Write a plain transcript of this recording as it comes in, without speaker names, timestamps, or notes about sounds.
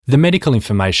The medical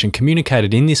information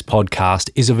communicated in this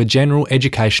podcast is of a general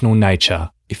educational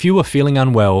nature. If you are feeling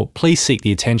unwell, please seek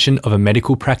the attention of a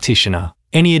medical practitioner.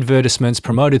 Any advertisements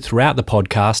promoted throughout the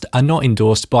podcast are not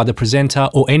endorsed by the presenter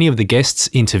or any of the guests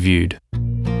interviewed.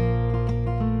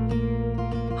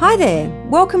 Hi there,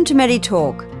 welcome to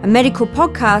MediTalk, a medical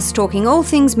podcast talking all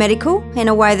things medical in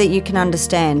a way that you can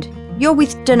understand. You're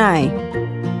with Danae.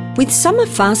 With summer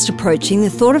fast approaching, the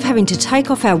thought of having to take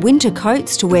off our winter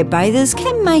coats to wear bathers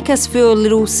can make us feel a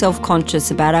little self-conscious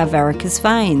about our varicose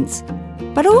veins.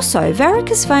 But also,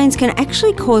 varicose veins can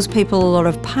actually cause people a lot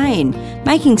of pain,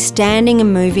 making standing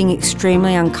and moving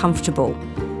extremely uncomfortable.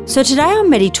 So today on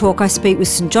MediTalk, I speak with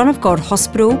St John of God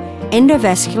Hospital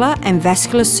endovascular and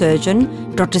vascular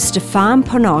surgeon, Dr. Stefan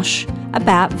Ponosch,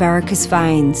 about varicose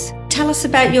veins. Tell us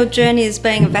about your journey as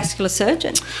being a vascular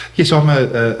surgeon. Yes, I'm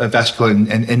a vascular and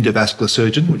endovascular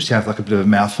surgeon, which sounds like a bit of a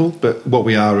mouthful, but what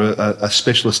we are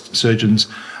specialist surgeons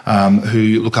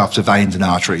who look after veins and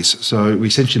arteries. So we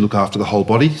essentially look after the whole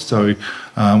body. So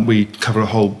we cover a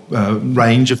whole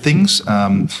range of things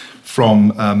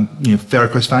from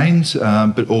varicose veins,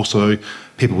 but also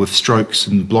people with strokes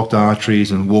and blocked arteries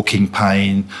and walking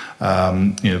pain,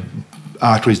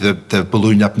 arteries that have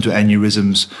ballooned up into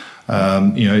aneurysms,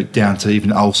 down to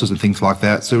even ulcers and things like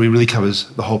that. So it really covers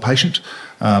the whole patient.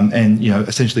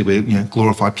 Essentially we're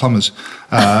glorified plumbers.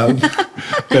 One of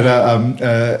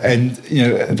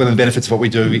the benefits of what we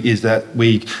do is that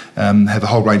we have a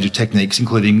whole range of techniques,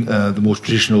 including the more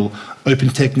traditional open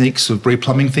techniques of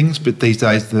replumbing things. But these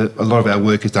days, a lot of our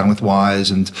work is done with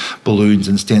wires and balloons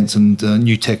and stents and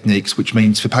new techniques, which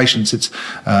means for patients it's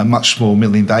much more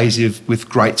minimally invasive with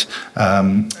great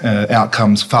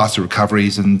outcomes, faster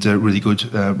recoveries and really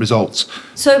good results.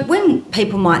 So when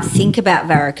people might think about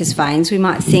varicose veins, we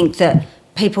might think that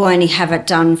people only have it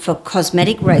done for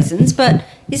cosmetic reasons, but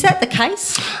is that the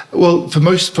case? Well, for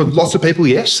lots of people,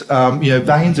 yes.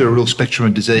 Veins are a real spectrum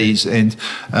of disease, and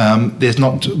there's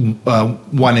not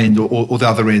one end or the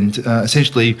other end.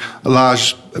 Essentially, a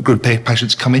large group of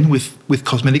patients come in with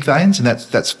cosmetic veins, and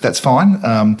that's fine.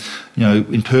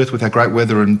 In Perth with our great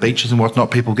weather and beaches and whatnot,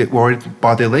 people get worried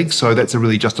by their legs, so that's a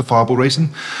really justifiable reason.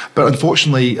 But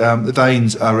unfortunately, the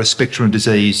veins are a spectrum of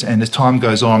disease, and as time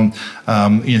goes on,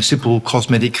 simple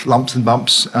cosmetic lumps and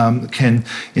bumps can,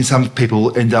 in some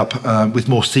people, end up with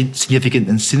more significant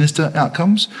and sinister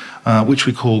outcomes, which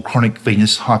we call chronic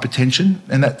venous hypertension,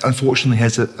 and that unfortunately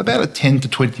has about a 10 to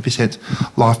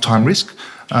 20% lifetime risk.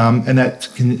 And that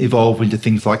can evolve into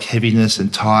things like heaviness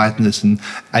and tiredness and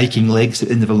aching legs at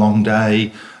the end of a long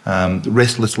day,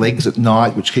 restless legs at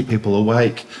night, which keep people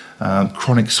awake,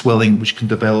 chronic swelling, which can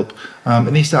develop. And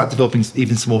then you start developing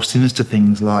even some more sinister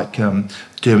things like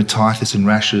dermatitis and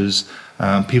rashes.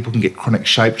 People can get chronic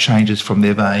shape changes from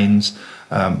their veins,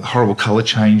 horrible colour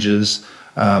changes,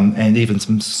 and even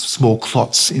some small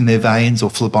clots in their veins or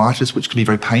phlebitis, which can be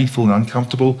very painful and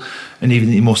uncomfortable. And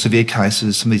even in more severe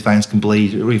cases, some of these veins can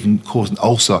bleed or even cause an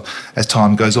ulcer as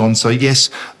time goes on. So yes,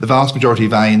 the vast majority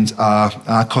of veins are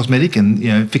cosmetic,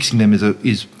 and fixing them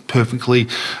is perfectly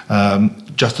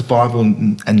justifiable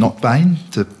and not vain,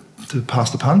 to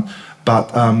pass the pun.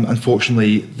 But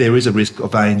unfortunately, there is a risk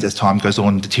of veins as time goes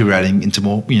on deteriorating into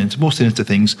more sinister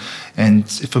things. And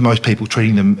for most people,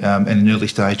 treating them at an early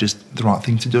stage is the right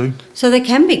thing to do. So they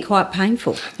can be quite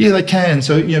painful. Yeah, they can.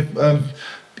 So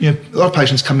a lot of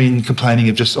patients come in complaining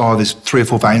of just, there's 3 or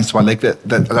 4 veins to my leg that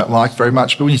I don't like very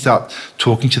much. But when you start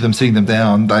talking to them, sitting them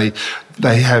down,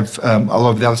 they have a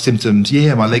lot of the other symptoms.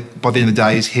 Yeah, my leg by the end of the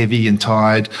day is heavy and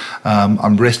tired.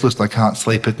 I'm restless. I can't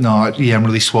sleep at night. Yeah, I'm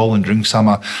really swollen during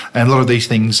summer. And a lot of these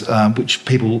things, which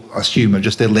people assume are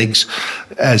just their legs,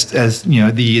 as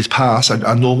the years pass,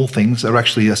 are normal things, are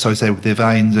actually associated with their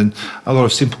veins. And a lot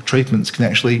of simple treatments can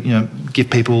actually,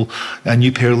 give people a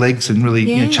new pair of legs and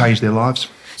really change their lives.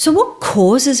 So what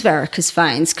causes varicose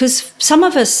veins? Because some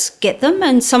of us get them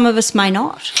and some of us may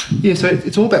not. Yeah, so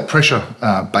it's all about pressure,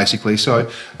 basically. So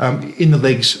in the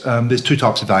legs, there's 2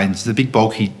 types of veins. The big,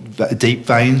 bulky, deep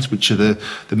veins, which are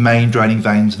the main draining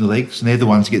veins in the legs, and they're the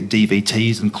ones that get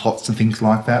DVTs and clots and things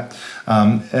like that.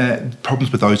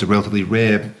 Problems with those are relatively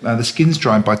rare. The skin's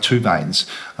drained by 2 veins.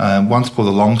 One's called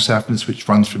the long saphenous, which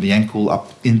runs from the ankle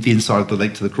up in the inside of the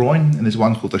leg to the groin, and there's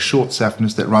one called the short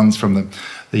saphenous that runs from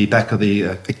the back of the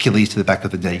Achilles to the back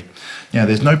of the knee. Now,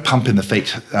 there's no pump in the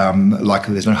feet, like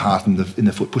there's no heart in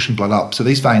the foot pushing blood up. So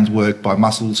these veins work by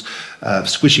muscles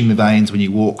squishing the veins when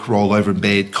you walk, roll over in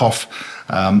bed, cough,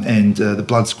 and the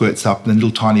blood squirts up, and then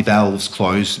little tiny valves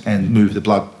close and move the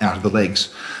blood out of the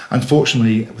legs.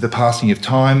 Unfortunately, with the passing of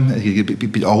time, as you get a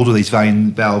bit older, these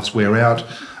vein valves wear out.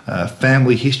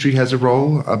 Family history has a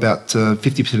role. About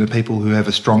 50% of people who have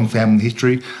a strong family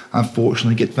history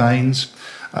unfortunately get veins.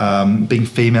 Being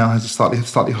female has a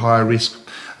slightly higher risk.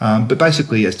 But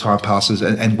basically, as time passes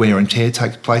and wear and tear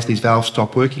takes place, these valves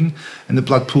stop working and the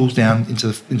blood pools down into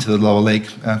the lower leg,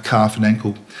 calf and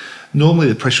ankle. Normally,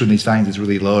 the pressure in these veins is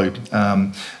really low.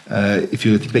 If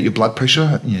you think about your blood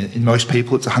pressure, in most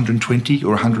people it's 120 or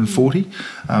 140.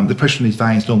 The pressure in these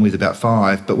veins normally is about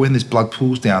 5, but when this blood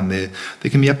pools down there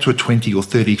can be up to a 20 or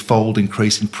 30-fold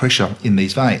increase in pressure in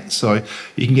these veins. So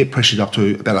you can get pressured up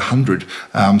to about 100,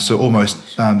 so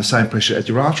almost the same pressure as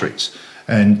your arteries.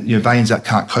 And veins that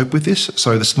can't cope with this,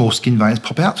 so the small skin veins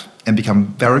pop out and become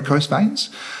varicose veins.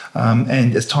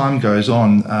 And as time goes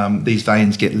on, these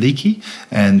veins get leaky,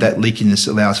 and that leakiness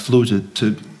allows fluid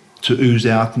to ooze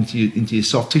out into your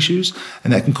soft tissues,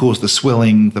 and that can cause the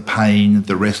swelling, the pain,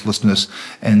 the restlessness,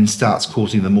 and starts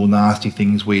causing the more nasty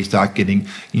things where you start getting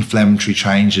inflammatory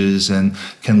changes and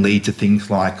can lead to things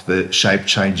like the shape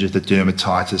changes, the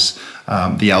dermatitis,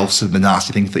 the ulcers, the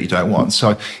nasty things that you don't want.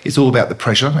 So it's all about the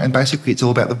pressure, and basically it's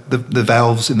all about the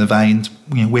valves in the veins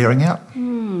wearing out.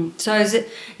 So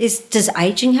does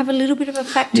ageing have a little bit of a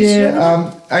factor to it?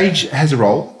 Yeah, age has a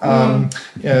role.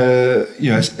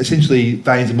 Essentially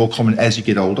veins are more common as you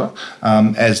get older,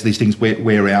 as these things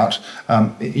wear out.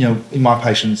 In my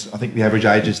patients, I think the average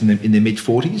age is in their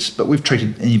mid-40s, but we've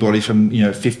treated anybody from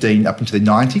 15 up into their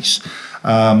 90s.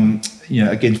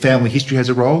 Again, family history has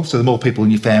a role. So the more people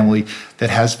in your family that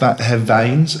have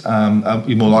veins,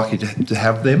 you're more likely to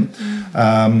have them.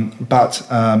 But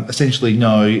essentially,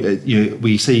 no.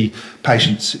 We see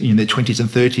patients in their 20s and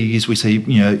 30s. We see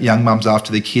young mums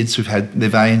after their kids who've had their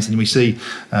veins, and we see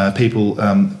people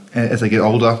as they get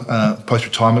older,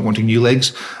 post-retirement, wanting new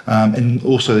legs, and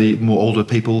also the more older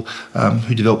people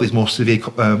who develop these more severe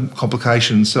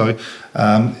complications. So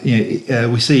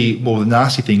we see more of the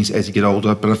nasty things as you get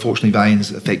older, but unfortunately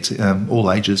veins affect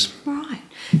all ages. Right.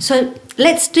 So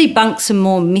let's debunk some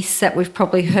more myths that we've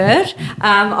probably heard.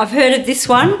 I've heard of this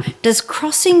one. Does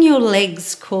crossing your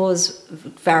legs cause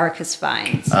varicose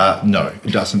veins? No,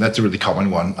 it doesn't. That's a really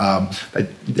common one.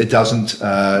 It doesn't.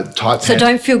 Tight pants. So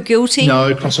don't feel guilty?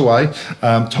 No, cross away.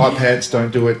 Tight pants,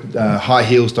 don't do it. High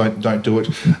heels, don't do it.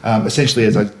 Essentially,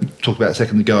 as I talked about a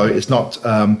second ago, it's not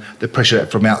the pressure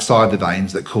from outside the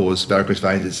veins that cause varicose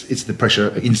veins. It's the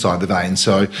pressure inside the veins.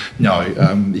 So no,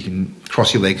 you can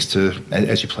cross your legs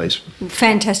as you please.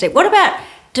 Fantastic. What about,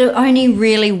 do only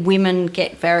really women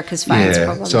get varicose veins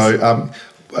problems? So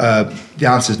the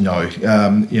answer is no.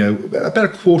 About a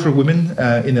quarter of women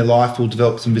in their life will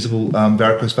develop some visible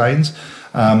varicose veins.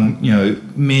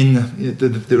 Men,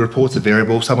 the reports are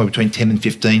variable, somewhere between 10 and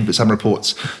 15, but some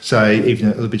reports say even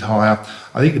a little bit higher.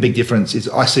 I think the big difference is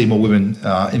I see more women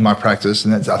in my practice,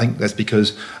 and I think that's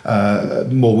because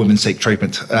more women seek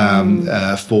treatment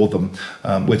for them,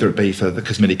 whether it be for the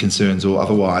cosmetic concerns or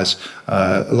otherwise.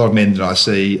 A lot of men that I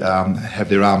see have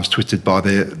their arms twisted by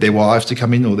their wives to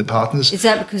come in, or their partners. Is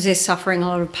that because they're suffering a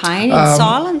lot of pain in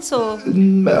silence, or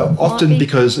often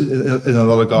because in a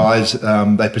lot of guys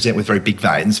they present with very big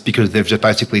veins because they've just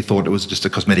basically thought it was just a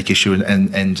cosmetic issue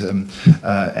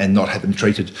and not had them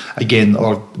treated. Again, a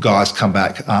lot of guys come back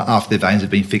after their veins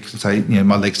have been fixed and say,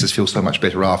 my legs just feel so much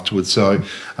better afterwards. So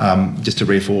just to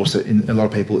reinforce it, in a lot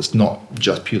of people it's not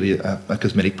just purely a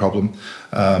cosmetic problem,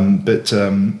 but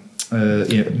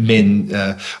men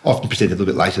often present a little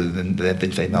bit later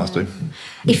than females do.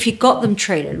 If you got them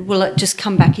treated, will it just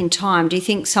come back in time? Do you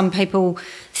think some people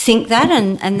think that,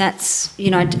 and that's,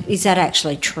 is that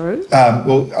actually true?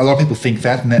 Well, a lot of people think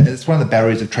that, and it's one of the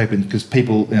barriers of treatment, because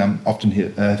people often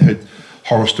heard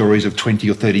horror stories of 20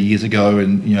 or 30 years ago,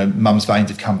 and mum's veins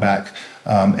have come back,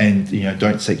 and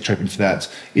don't seek treatment for that.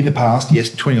 In the past,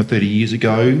 yes, 20 or 30 years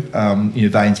ago,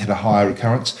 veins had a higher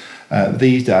recurrence.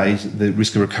 These days, the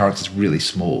risk of recurrence is really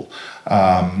small.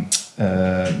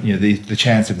 The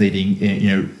chance of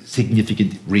needing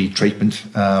significant retreatment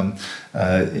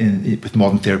with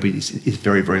modern therapy is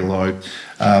very, very low.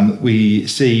 We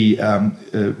see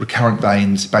recurrent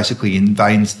veins basically in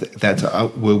veins that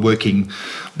were working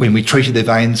when we treated their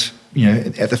veins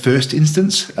at the first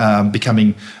instance,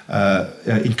 becoming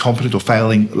incompetent or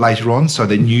failing later on. So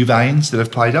they're new veins that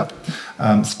have played up.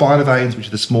 Spider veins, which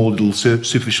are the small little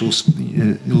superficial,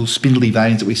 little spindly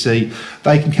veins that we see,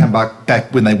 they can come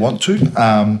back when they want to,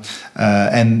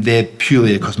 and they're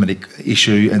purely a cosmetic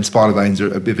issue, and spider veins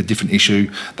are a bit of a different issue.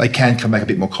 They can come back a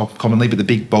bit more commonly, but the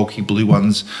big bulky blue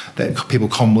ones that people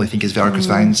commonly think is varicose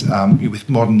veins, with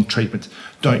modern treatment,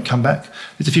 don't come back.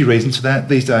 There's a few reasons for that.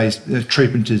 These days,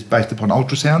 treatment is based upon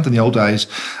ultrasound. In the old days,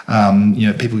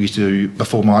 people used to,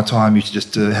 before my time, used to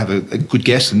just have a good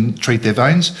guess and treat their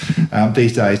veins.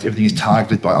 These days, everything is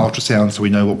targeted by ultrasound, so we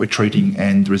know what we're treating,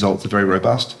 and the results are very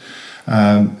robust.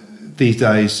 These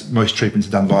days, most treatments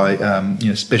are done by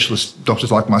specialist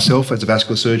doctors like myself as a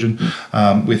vascular surgeon,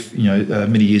 with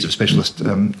many years of specialist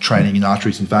training in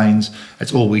arteries and veins.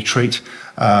 That's all we treat.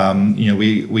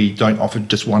 We don't offer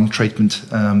just one treatment.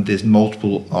 There's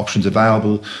multiple options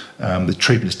available. The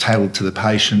treatment is tailored to the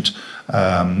patient.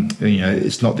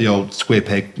 It's not the old square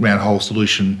peg, round hole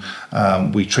solution.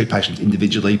 We treat patients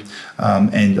individually,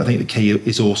 and I think the key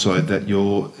is also that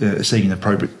you're seeing an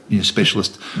appropriate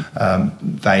specialist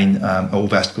vein or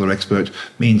vascular expert.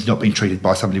 Means you're not being treated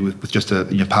by somebody with just a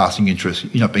passing interest.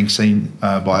 You're not being seen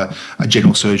by a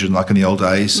general surgeon like in the old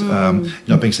days. You're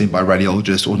not being seen by a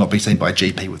radiologist, or not being seen by a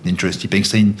GP with an interest. You're being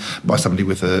seen by somebody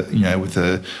with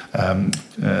an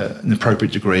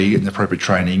appropriate degree, an appropriate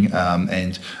training,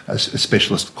 and a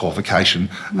specialist qualification,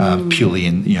 purely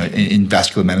in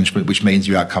vascular management, which means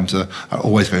your outcomes are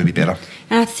always going to be better.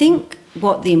 And I think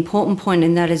what the important point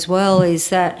in that as well is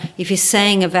that if you're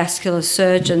seeing a vascular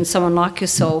surgeon, someone like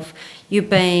yourself, you're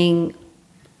being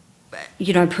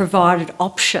provided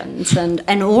options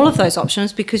and all of those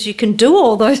options, because you can do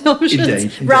all those options.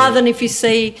 Indeed. Rather than if you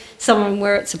see someone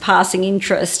where it's a passing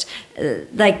interest,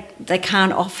 they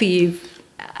can't offer you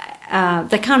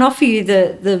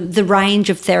the range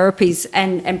of therapies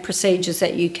and procedures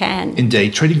that you can.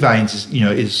 Indeed, treating veins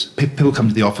is people come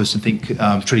to the office and think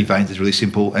treating veins is really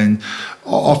simple, and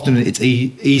often it's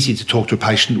easier to talk to a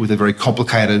patient with a very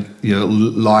complicated,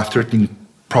 life-threatening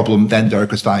problem than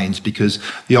varicose veins, because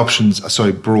the options are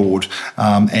so broad,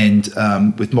 and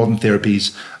with modern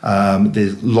therapies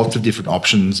there's lots of different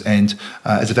options, and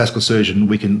as a vascular surgeon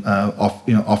we can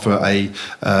offer a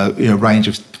range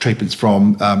of treatments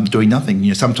from doing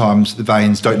nothing. Sometimes the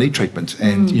veins don't need treatment,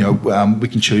 and we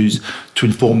can choose to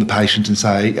inform the patient and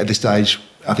say, at this stage,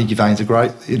 I think your veins are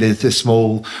great. They're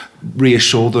small.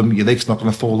 Reassure them your leg's not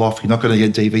going to fall off. You're not going to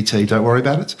get DVT. Don't worry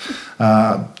about it.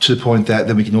 To the point that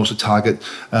then we can also target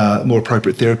more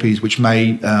appropriate therapies, which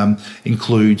may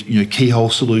include keyhole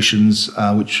solutions,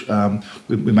 which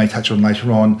we may touch on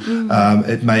later on.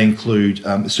 It may include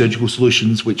surgical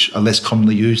solutions, which are less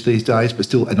commonly used these days, but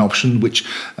still an option which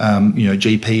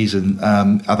GPs and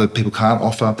other people can't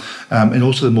offer. And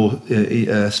also the more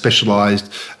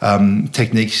specialised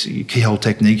techniques, keyhole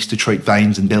techniques to treat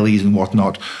veins and bellies and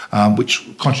whatnot,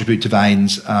 which contribute to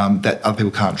veins that other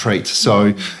people can't treat.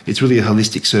 So it's really a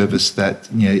holistic service that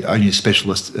only a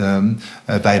specialist,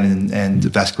 vein and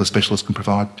vascular specialist can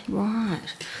provide. Right.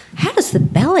 How does the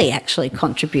belly actually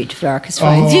contribute to varicose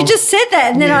veins? You just said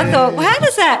that, and then I thought, well, how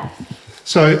does that?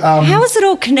 So how is it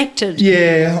all connected?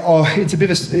 Yeah, it's a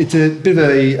bit of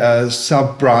a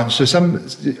sub branch. So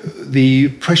the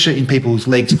pressure in people's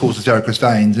legs causes varicose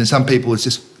veins, and some people it's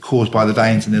just caused by the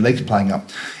veins in their legs playing up.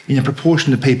 In a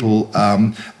proportion of people,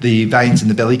 the veins in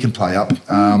the belly can play up,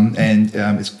 and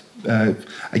it's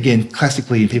again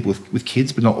classically in people with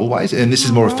kids, but not always. And this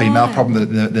is more a female problem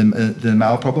than a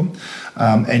male problem.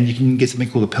 And you can get something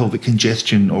called a pelvic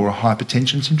congestion or a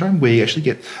hypertension syndrome, where you actually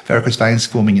get varicose veins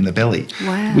forming in the belly.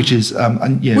 Wow. Which is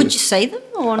Would you see them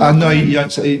or not? No,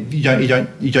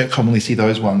 you don't commonly see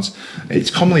those ones. It's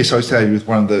commonly associated with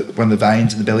one of the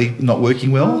veins in the belly not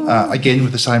working well. Again,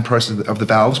 with the same process of the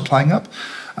valves playing up.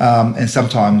 And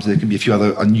sometimes there can be a few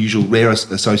other unusual, rare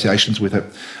associations with it.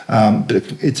 But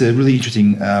it's a really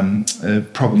interesting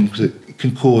problem, because it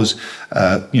can cause,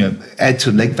 add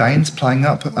to leg veins playing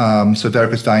up, so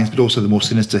varicose veins, but also the more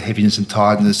sinister heaviness and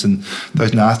tiredness and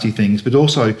those nasty things, but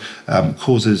also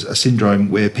causes a syndrome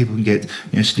where people can get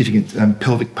significant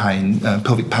pelvic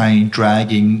pain,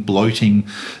 dragging, bloating,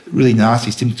 really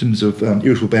nasty symptoms of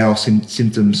irritable bowel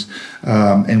symptoms,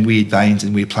 and weird veins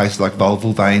in weird places like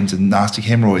vulval veins and nasty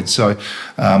hemorrhoids. So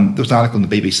there was an article in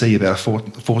the BBC about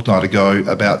a fortnight ago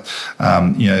about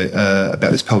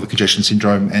this pelvic congestion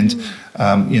syndrome, and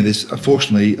there's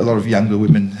unfortunately a lot of younger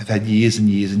women have had years and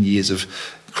years and years of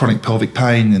chronic pelvic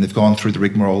pain, and they've gone through the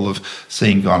rigmarole of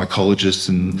seeing gynecologists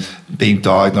and being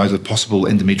diagnosed with possible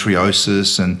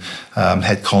endometriosis, and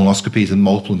had colonoscopies and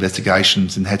multiple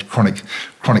investigations, and had chronic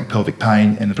pelvic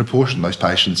pain. And a proportion of those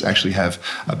patients actually have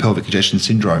a pelvic congestion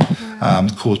syndrome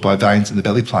caused by veins in the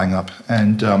belly playing up.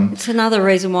 And it's another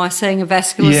reason why seeing a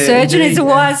vascular surgeon is a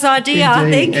wise idea, indeed.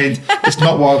 I think. And it's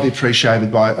not widely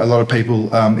appreciated by a lot of people.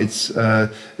 It's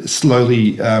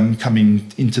slowly coming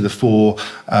into the fore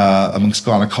amongst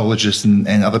gynecologists gynecologists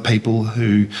and other people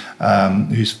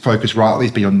whose focus rightly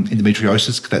has been on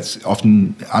endometriosis, 'cause that's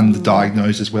often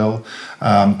underdiagnosed as well.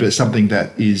 But it's something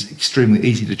that is extremely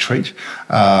easy to treat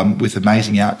with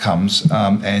amazing outcomes,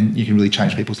 and you can really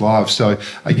change people's lives. So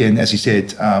again, as you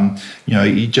said,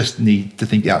 you just need to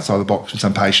think outside the box with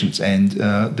some patients, and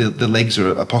the legs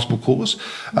are a possible cause,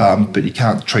 but you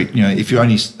can't treat. If your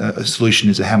only solution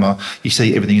is a hammer, you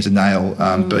see everything as a nail.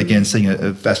 But again, seeing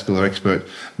a vascular expert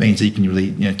means that you can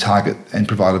really target and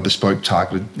provide a bespoke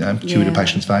targeted cure to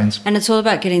patients' veins. And it's all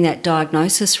about getting that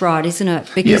diagnosis right, isn't it?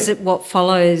 Because what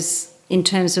follows in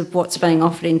terms of what's being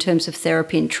offered in terms of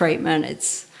therapy and treatment,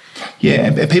 it's... Yeah,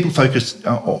 and people focus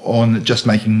on just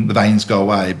making the veins go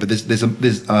away, but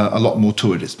there's a lot more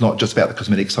to it. It's not just about the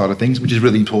cosmetic side of things, which is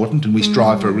really important, and we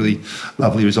strive for a really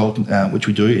lovely result, which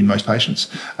we do in most patients.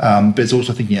 But it's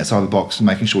also thinking outside the box and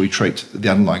making sure we treat the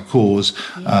underlying cause,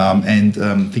 and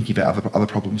thinking about other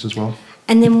problems as well.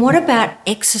 And then what about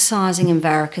exercising and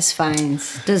varicose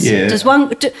veins?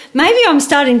 Maybe I'm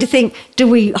starting to think, do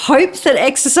we hope that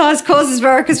exercise causes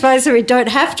varicose veins so we don't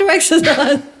have to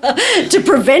exercise to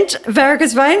prevent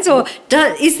varicose veins, or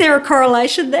is there a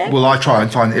correlation there? Well, I try and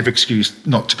find every excuse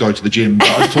not to go to the gym,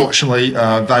 but unfortunately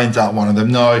veins aren't one of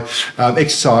them. No,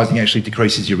 exercising actually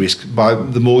decreases your risk.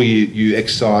 The more you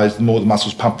exercise, the more the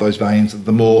muscles pump those veins,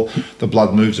 the more the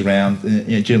blood moves around, and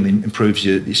it generally improves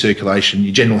your circulation,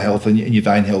 your general health and your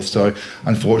vein health. So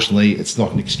unfortunately, it's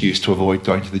not an excuse to avoid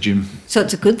going to the gym. So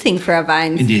it's a good thing for our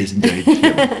veins. It is indeed.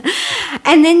 Yep.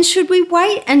 And then should we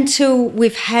wait until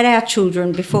we've had our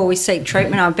children before we seek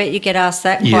treatment? I bet you get asked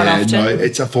that quite often. Yeah, no,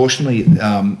 it's unfortunately,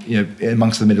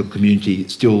 amongst the medical community,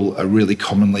 still a really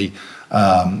commonly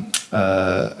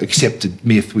accepted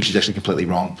myth, which is actually completely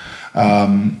wrong.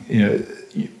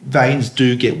 Veins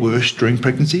do get worse during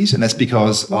pregnancies, and that's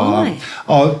because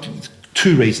of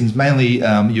two reasons. Mainly,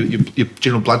 your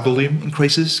general blood volume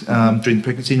increases during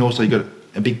pregnancy, and also you've got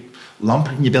a big lump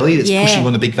in your belly that's pushing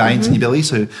on the big veins in your belly,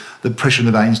 so the pressure in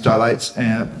the veins dilates.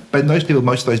 But in those people,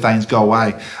 most of those veins go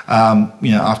away,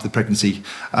 after the pregnancy,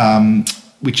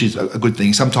 which is a good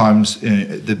thing. Sometimes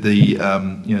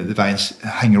the veins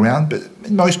hang around, but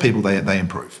in most people they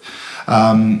improve.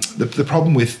 The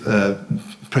problem with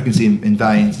pregnancy in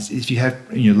veins is if you have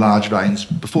large veins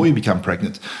before you become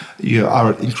pregnant, you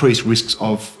are at increased risks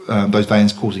of those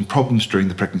veins causing problems during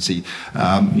the pregnancy,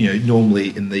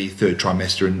 normally in the third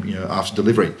trimester and after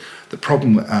delivery. The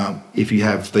problem, if you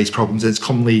have these problems, it's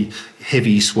commonly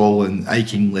heavy, swollen,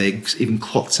 aching legs, even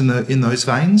clots in those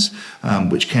veins,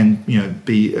 which can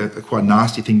be a quite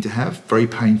nasty thing to have, very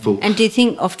painful. And do you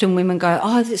think often women go,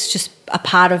 it's just a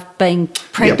part of being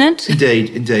pregnant?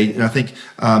 Yep, indeed. And I think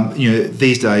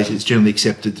these days it's generally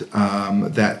accepted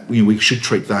that we should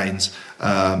treat veins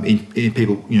in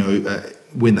people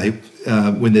when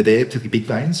they're there, particularly big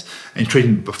veins, and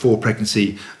treating before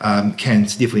pregnancy can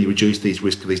significantly reduce these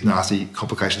risks of these nasty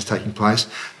complications taking place,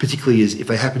 particularly as if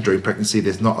they happen during pregnancy,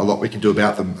 there's not a lot we can do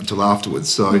about them until afterwards.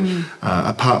 So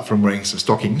apart from wearing some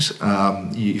stockings,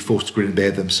 you're forced to grin and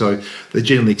bear them. So the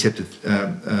generally accepted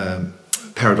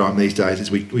paradigm these days is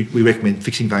we recommend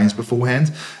fixing veins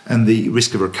beforehand, and the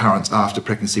risk of recurrence after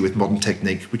pregnancy with modern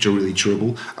techniques, which are really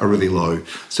durable, are really low.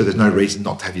 So there's no reason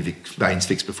not to have your veins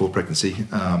fixed before pregnancy.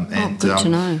 Good to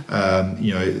know.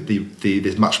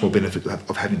 There's much more benefit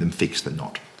of having them fixed than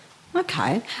not.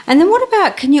 Okay. And then what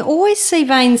about, can you always see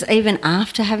veins even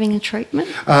after having a treatment?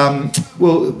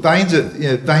 Well, veins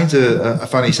are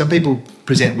funny. Some people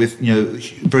present with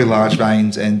very large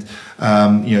veins and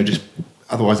just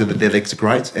otherwise their legs are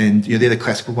great, and they're the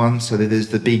classical ones. So there's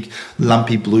the big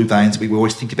lumpy blue veins. We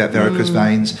always think about varicose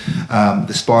veins.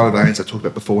 The spider veins I talked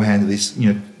about beforehand. This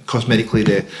cosmetically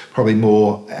they're probably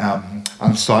more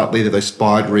unsightly. They're those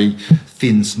spidery,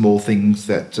 thin, small things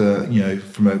that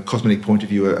from a cosmetic point of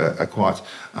view are quite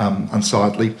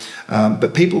unsightly.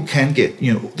 But people can get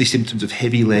these symptoms of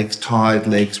heavy legs, tired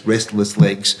legs, restless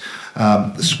legs,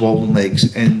 the swollen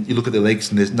legs, and you look at their legs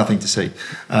and there's nothing to see.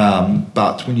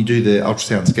 But when you do the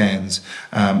ultrasound scans,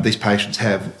 these patients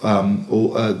have all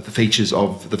the features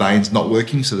of the veins not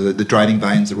working. So the draining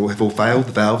veins have all failed,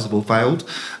 the valves have all failed.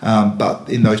 But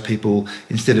in those people,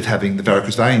 instead of having the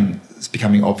varicose vein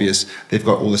becoming obvious, they've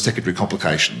got all the secondary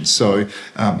complications. So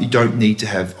you don't need to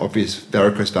have obvious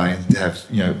varicose veins to have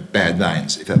bad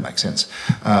veins, if that makes sense.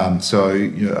 So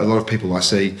a lot of people I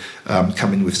see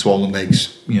come in with swollen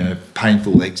legs,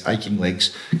 painful legs, aching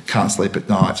legs, can't sleep at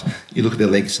night. You look at their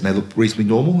legs and they look reasonably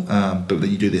normal, but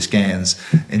then you do their scans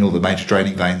and all the major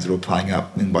draining veins are all playing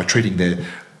up, and by treating their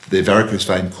varicose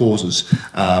vein causes,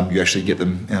 you actually get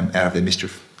them out of their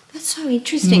mischief. That's so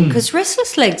interesting because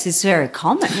restless legs is very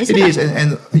common, isn't it? It is,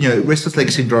 and restless leg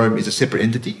syndrome is a separate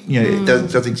entity. It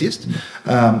does exist,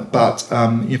 but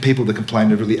people that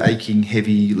complain of really aching,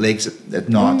 heavy legs at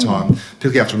night time,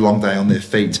 particularly after a long day on their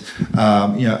feet,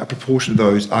 a proportion of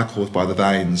those are caused by the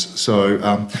veins.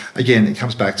 So again, it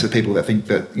comes back to people that think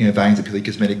that veins are purely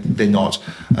cosmetic. They're not.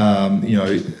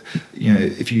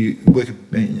 If you work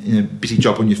in a busy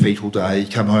job on your feet all day, you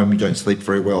come home, you don't sleep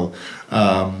very well.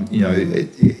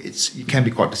 It can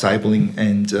be quite disabling,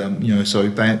 and so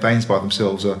veins by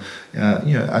themselves are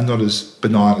not as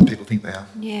benign as people think they are.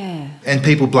 Yeah. And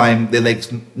people blame their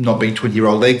legs not being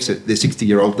 20-year-old legs; they're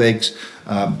 60-year-old legs.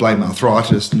 Blame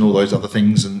arthritis and all those other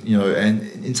things, and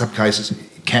in some cases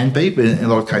it can be, but in a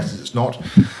lot of cases it's not.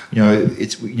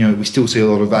 We still see a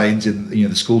lot of veins in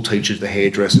the school teachers, the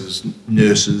hairdressers,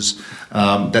 nurses,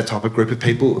 that type of group of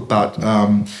people. But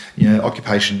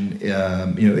occupation,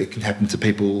 it can happen to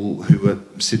people who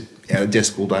sit at a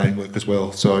desk all day and work as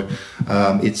well. So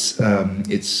it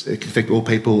can affect all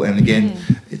people, and again,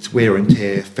 it's wear and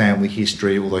tear, family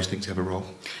history, all those things have a role.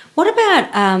 What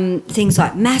about things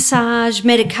like massage,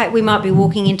 medicate? We might be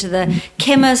walking into the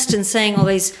chemist and seeing all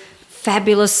these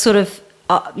fabulous sort of,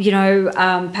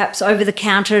 perhaps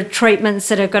over-the-counter treatments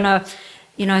that are going to,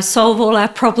 solve all our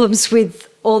problems with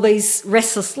all these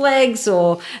restless legs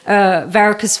or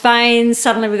varicose veins.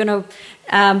 Suddenly we're going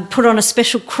to put on a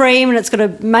special cream and it's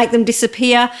going to make them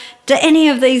disappear. Do any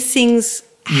of these things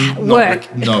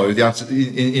work? No, the answer,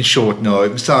 in short, no.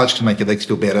 Massage can make your legs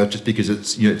feel better just because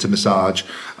it's a massage.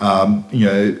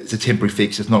 It's a temporary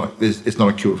fix. It's not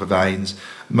a cure for veins.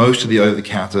 Most of the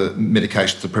over-the-counter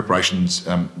medications and preparations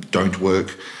don't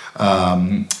work.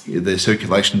 The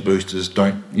circulation boosters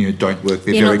don't work.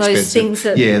 They're very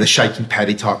expensive. The shaking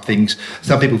patty type things.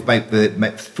 Some people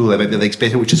feel they make their legs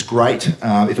better, which is great.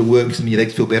 If it works and your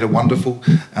legs feel better, wonderful.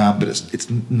 But it's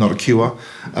not a cure.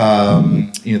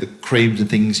 The creams and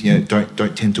things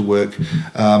don't tend to work.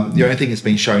 The only thing that's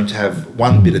been shown to have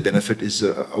one bit of benefit is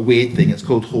a weird thing. It's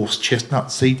called horse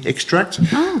chestnut seed extract.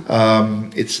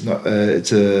 It's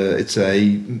a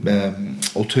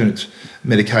alternate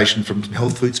medication from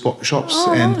health food shops,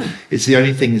 it's the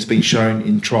only thing that's been shown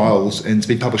in trials, and it's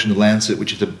been published in The Lancet,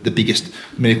 which is the biggest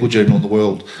medical journal in the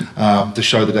world, to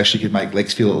show that actually can make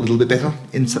legs feel a little bit better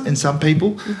in some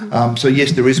people. So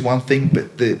yes, there is one thing,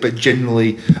 but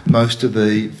generally most of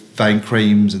the vein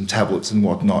creams and tablets and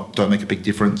whatnot don't make a big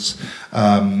difference.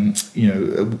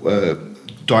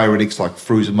 Diuretics like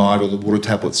furosemide or the water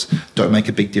tablets don't make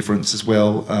a big difference as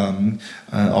well.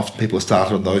 Often people are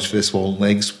started on those for their swollen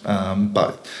legs,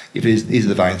 but if it is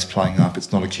the veins playing up,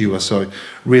 it's not a cure. So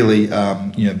really,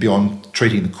 beyond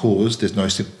treating the cause, there's no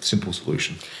simple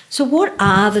solution. So what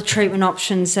are the treatment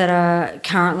options that are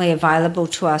currently available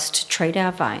to us to treat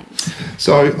our veins?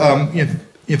 So,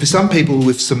 for some people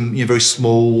with some very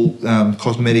small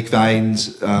cosmetic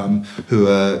veins who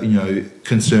are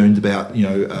concerned about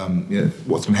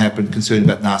what's going to happen, concerned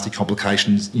about nasty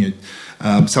complications,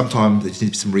 sometimes they just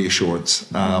need some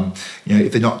reassurance.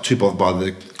 If they're not too bothered by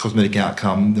the cosmetic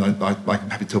outcome, I'm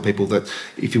happy to tell people that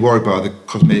if you're worried by the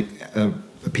cosmetic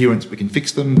appearance, we can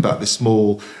fix them, but they're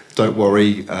small. Don't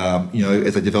worry,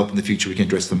 as they develop in the future, we can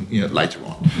address them, later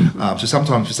on. So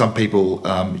sometimes for some people,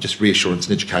 just reassurance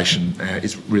and education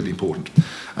is really important.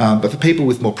 But for people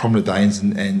with more prominent veins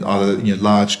and either,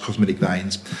 large cosmetic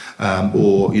veins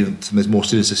or, some of those more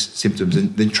sinister symptoms,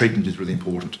 then treatment is really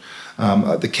important.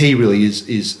 The key really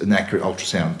is an accurate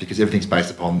ultrasound, because everything's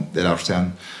based upon that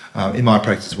ultrasound. In my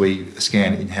practice, we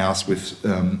scan in-house with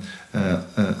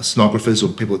sonographers or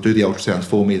people that do the ultrasounds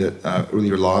for me that are really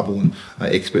reliable and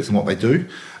experts in what they do.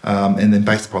 And then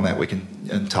based upon that, we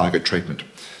can target treatment.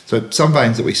 So some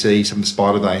veins that we see, some of the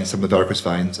spider veins, some of the varicose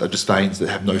veins, are just veins that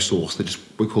have no source. They're just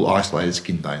we call isolated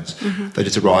skin veins. They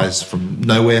just arise from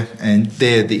nowhere, and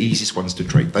they're the easiest ones to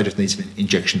treat. They just need some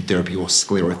injection therapy or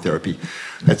sclerotherapy.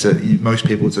 Most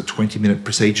people, it's a 20-minute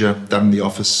procedure done in the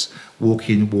office, walk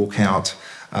in, walk out.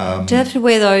 Do you have to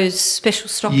wear those special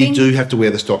stockings? You do have to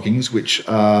wear the stockings, which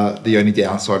are the only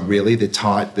downside really. They're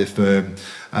tight, they're firm,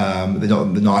 they're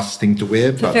not the nicest thing to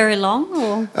wear. For very long,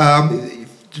 or?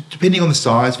 Depending on the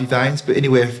size of your veins, but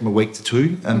anywhere from a week to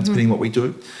two, depending on what we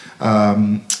do.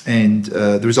 And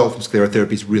the result from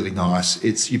sclerotherapy is really nice.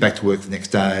 You're back to work the next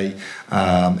day,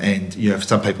 and for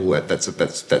some people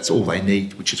that's all they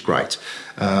need, which is great.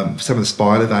 For some of the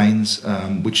spider veins,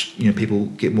 which people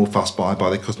get more fussed by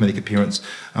their cosmetic appearance,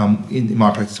 in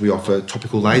my practice we offer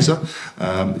topical laser.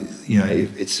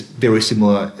 It's very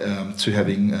similar to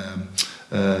having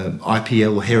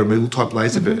IPL or hair removal type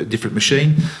laser, but a different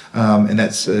machine, and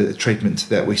that's a treatment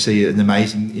that we see an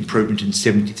amazing improvement in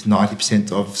 70 to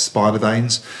 90% of spider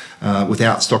veins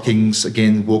without stockings.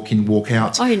 Again, walk in, walk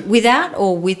out. Oh, without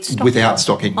or with stockings? Without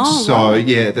stockings. Oh, so right.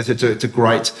 yeah, it's a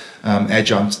great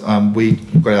adjunct. We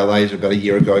got our laser about a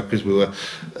year ago because we were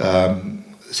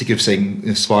sick of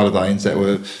seeing spider veins that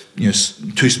were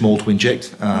too small to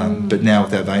inject. But now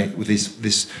with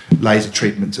this laser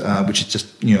treatment, which is just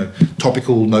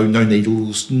topical, no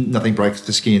needles, nothing breaks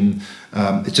the skin.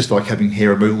 It's just like having hair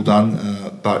removal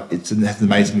done, but it has an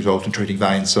amazing result in treating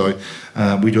veins. So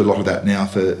we do a lot of that now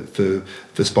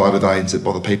for spider veins that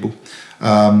bother people.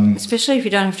 Especially if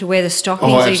you don't have to wear the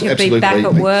stockings, so you could be back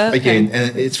at work. Again,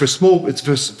 and it's for a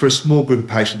small group of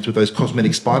patients with those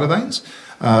cosmetic spider veins.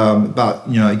 But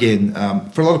again,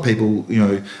 for a lot of people,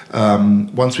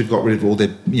 once we've got rid of all their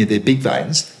big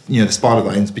veins, the spider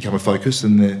veins become a focus,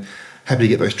 and they're happy to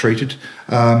get those treated.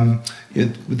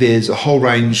 There's a whole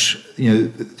range.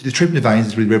 The treatment of veins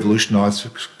is really revolutionised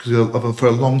because for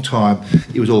a long time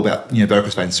it was all about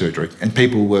varicose vein surgery, and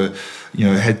people were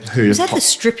had heard. Is that the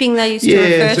stripping they used to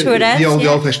refer to it as? The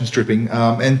old-fashioned stripping,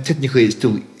 and technically it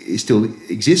still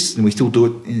exists, and we still do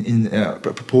it in a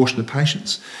proportion of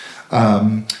patients.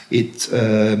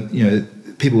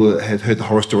 People have heard the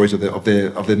horror stories of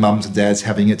their mums and dads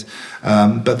having it,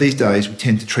 but these days we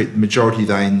tend to treat the majority of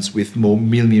veins with more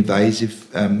minimally invasive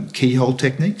keyhole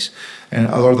techniques, and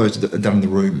a lot of those are done in the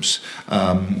rooms.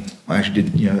 I actually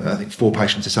did, I think 4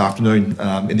 patients this afternoon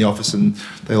in the office, and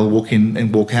they all walk in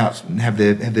and walk out and have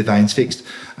their veins fixed.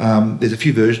 There's a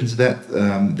few versions of that.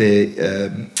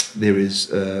 There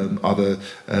is either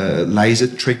laser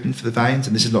treatment for the veins,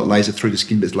 and this is not laser through the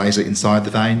skin, but it's laser inside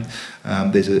the vein.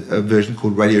 There's a version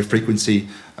called radiofrequency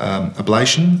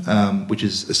ablation, which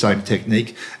is the same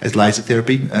technique as laser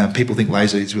therapy. People think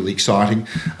laser is really exciting,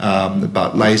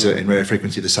 but laser and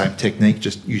radiofrequency are the same technique,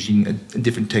 just using a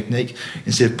different technique.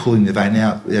 Instead of pulling the vein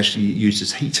out, it actually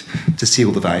uses heat to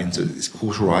seal the veins. It's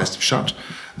cauterized shut.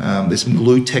 There's some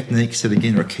glue techniques that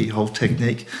again are a keyhole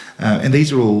technique, and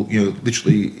these are all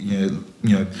literally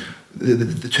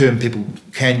the term people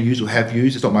can use or have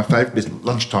used. It's not my favourite, but it's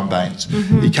lunchtime veins.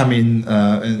 You come in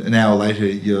an hour later,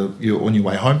 you're on your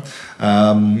way home,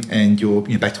 and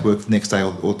you're back to work the next day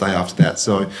or day after that.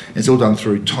 So it's all done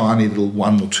through tiny little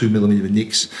 1 or 2 millimetre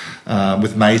nicks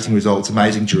with amazing results,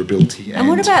 amazing durability. And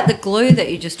what about the glue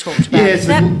that you just talked about? Is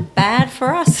that bad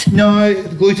for us? No,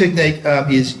 the glue technique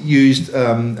is used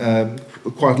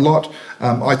quite a lot.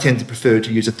 I tend to prefer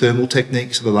to use a thermal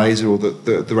technique, so the laser or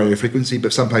the radiofrequency,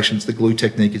 but some patients the glue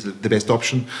technique is the best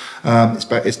option.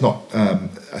 It's not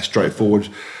a straightforward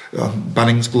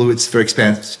Bunnings glue. It's very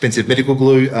expensive medical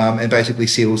glue, and basically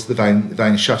seals the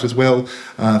vein shut as well.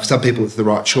 For some people it's the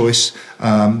right choice,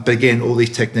 but again, all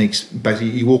these techniques, basically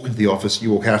you walk into the office,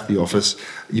 you walk out of the office,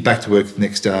 you're back to work the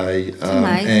next day,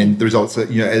 and the results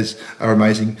are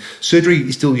amazing. Surgery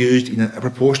is still used in a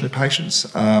proportion of patients.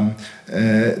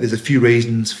 There's a few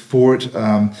reasons for it.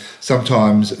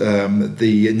 Sometimes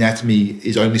the anatomy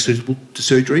is only suitable to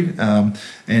surgery, and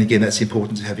again, that's the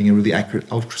importance of having a really accurate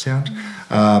ultrasound.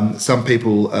 Some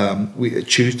people we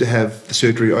choose to have the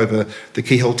surgery over the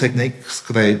keyhole techniques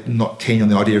because they're not keen on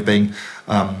the idea of being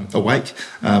awake.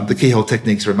 The keyhole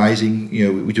techniques are amazing.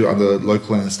 We do it under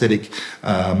local anaesthetic,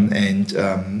 and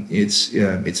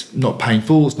it's not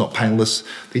painful. It's not painless.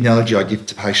 The analogy I give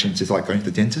to patients is like going to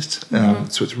the dentist.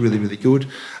 So it's really, really good.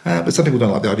 But some people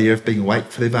don't like the idea of being awake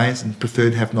for their veins and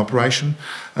prefer to have an operation.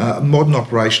 Modern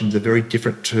operations are very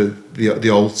different to the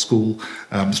old school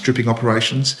stripping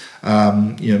operations.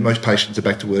 Most patients are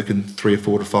back to work in 3 or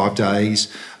 4 to 5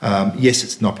 days. Yes,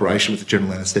 it's an operation with a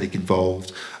general anaesthetic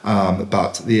involved,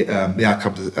 but the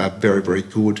outcomes are very, very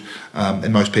good,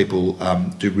 and most people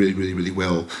do really, really, really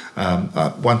well.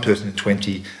 One person in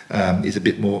 20 is a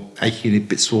bit more achy and a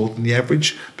bit sore than the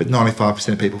average, but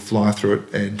 95% of people fly through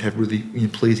it and have really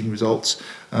pleasing results.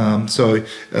 So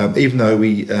even though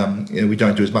we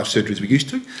don't do as much surgery as we used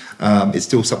to, it's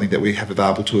still something that we have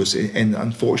available to us, and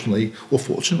unfortunately or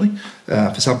fortunately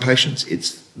for some patients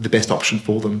it's the best option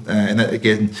for them, and that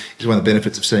again is one of the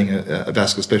benefits of seeing a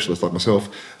vascular specialist like myself,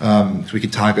 because we can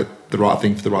target the right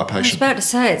thing for the right patient. I was about to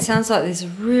say, it sounds like there's a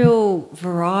real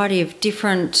variety of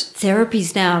different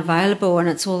therapies now available, and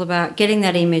it's all about getting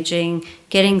that imaging,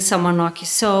 getting someone like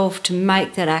yourself to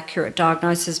make that accurate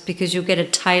diagnosis, because you'll get a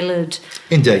tailored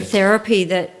Indeed. therapy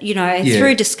that,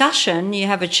 through discussion, you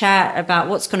have a chat about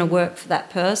what's going to work for that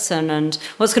person and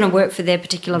what's going to work for their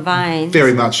particular veins.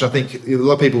 Very much. I think a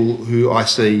lot of people who I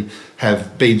see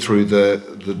have been through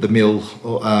the mill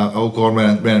or gone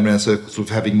round and round circles of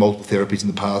having multiple therapies in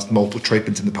the past, multiple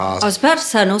treatments in the past. I was about to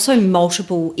say, and also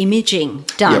multiple imaging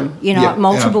done, at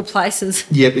multiple places.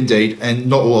 Yep, indeed. And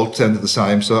not all ultrasounds are the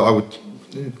same. So I would,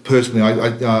 personally,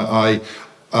 I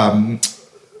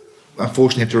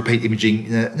unfortunately have to repeat imaging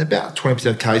in about 20%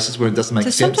 of cases where it doesn't make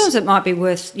sense. So sometimes it might be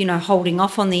worth, holding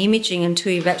off on the imaging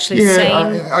until you've actually seen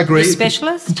I agree. your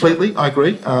specialist. Completely, I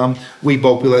agree. We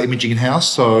bulk bill our imaging in-house,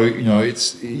 so, you're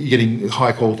getting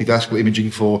high quality vascular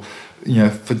imaging for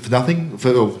nothing, for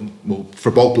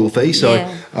a bulk bill fee. So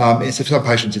and for some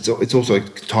patients, it's also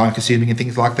time consuming and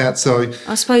things like that. So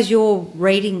I suppose you're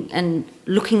reading and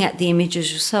looking at the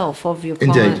images yourself of your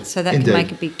clients, so that can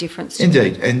make a big difference.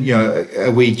 Indeed,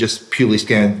 and we just purely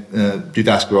scan, do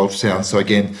vascular ultrasound. So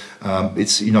again,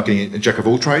 you're not getting a jack of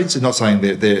all trades. I'm not saying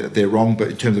they're wrong, but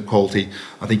in terms of quality,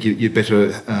 I think you're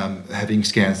better having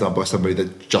scans done by somebody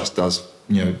that just does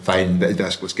vein and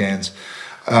vascular scans.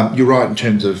 You're right in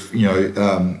terms of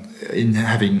in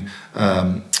having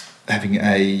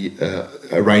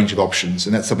a range of options,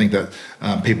 and that's something that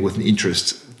people with an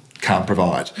interest can't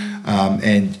provide.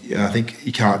 And I think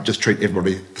you can't just treat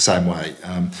everybody the same way.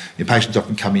 Patients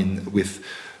often come in with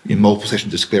multiple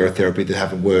sessions of sclerotherapy that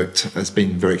haven't worked. It's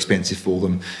been very expensive for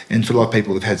them. And for a lot of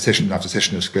people, they've had session after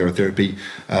session of sclerotherapy,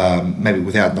 maybe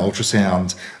without an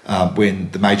ultrasound, when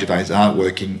the major veins aren't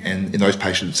working. And in those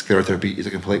patients, sclerotherapy is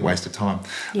a complete waste of time.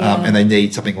 And they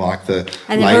need something like the...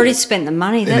 And they've already spent the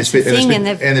money, that's the thing. And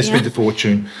they've spent a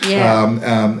fortune.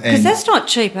 Because that's not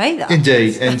cheap either.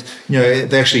 Indeed. And,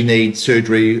 they actually need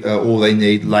surgery or they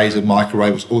need laser,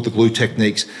 microwaves, or the glue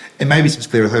techniques, and maybe some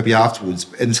sclerotherapy afterwards.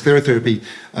 And sclerotherapy,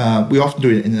 we often do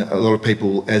it in a lot of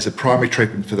people as a primary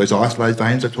treatment for those isolated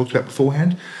veins I talked about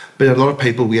beforehand. But in a lot of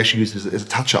people, we actually use it as a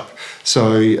touch-up.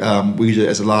 So we use it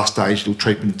as a last stage little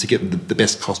treatment to get them the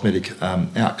best cosmetic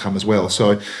outcome as well.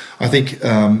 So I think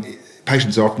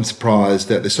patients are often surprised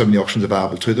that there's so many options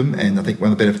available to them, and I think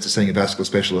one of the benefits of seeing a vascular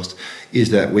specialist is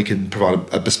that we can provide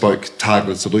a bespoke,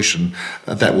 targeted solution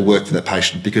that will work for that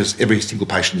patient, because every single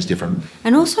patient is different.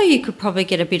 And also you could probably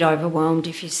get a bit overwhelmed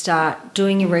if you start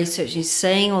doing your research and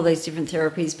seeing all these different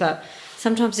therapies, but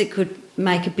sometimes it could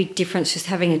make a big difference just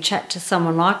having a chat to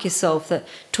someone like yourself that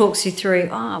talks you through,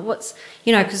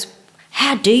 because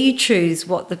how do you choose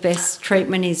what the best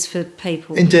treatment is for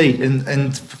people? Indeed,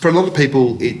 and for a lot of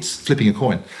people, it's flipping a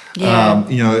coin. Yeah.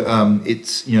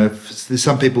 There's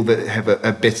some people that have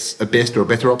a best or a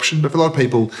better option, but for a lot of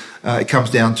people, it comes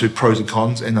down to pros and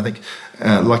cons. And I think,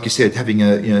 like you said, having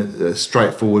a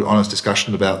straightforward, honest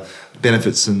discussion about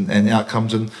benefits and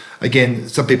outcomes. And again,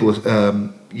 some people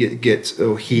get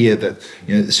or hear that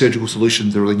the surgical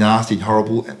solutions are really nasty and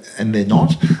horrible, and they're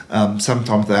not.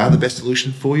 Sometimes they are the best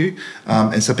solution for you,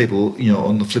 and some people,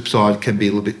 on the flip side, can be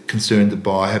a little bit concerned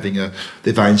by having their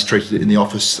veins treated in the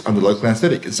office under local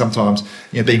anaesthetic, and sometimes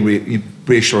being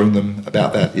reassuring them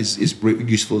about that is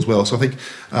useful as well. So I think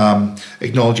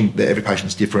acknowledging that every patient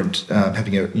is different,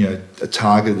 having a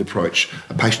targeted approach,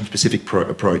 a patient-specific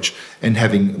approach, and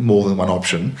having more than one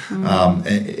option, and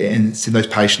it's in those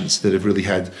patients that have really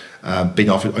been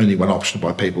offered only one option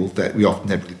by people that we often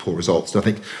have really poor results. So I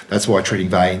think that's why treating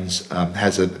veins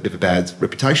has a bit of a bad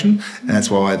reputation, and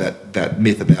that's why that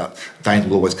myth about veins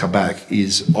will always come back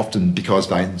is often because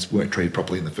veins weren't treated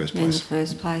properly in the first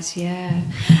place. Yeah.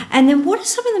 And then what are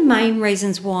some of the main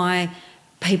reasons why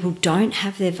people don't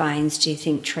have their veins, do you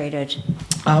think, treated?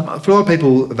 For a lot of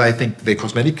people, they think they're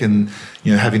cosmetic, and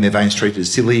having their veins treated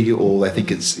is silly, or they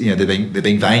think it's they're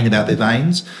being vain about their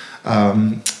veins.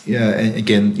 And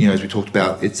again, as we talked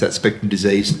about, it's that spectrum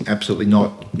disease. Absolutely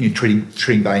not. Treating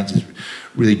veins is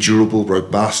really durable,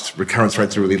 robust. Recurrence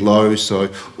rates are really low. So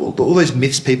all those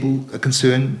myths people are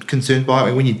concerned by.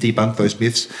 And when you debunk those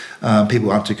myths,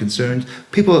 people aren't too concerned.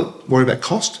 People worry about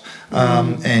cost,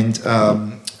 and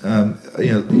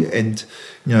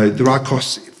there are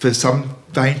costs for some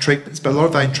vein treatments, but a lot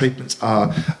of vein treatments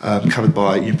are covered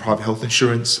by private health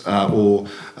insurance, or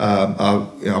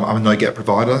I'm a no-gap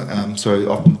provider,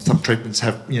 so often some treatments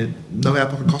have no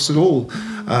out-of-pocket costs at all,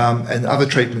 and other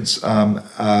treatments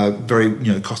are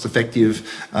very cost-effective,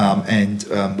 and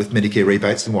with Medicare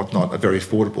rebates and whatnot are very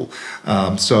affordable.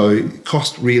 So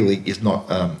cost really is not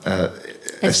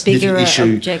as bigger an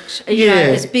issue.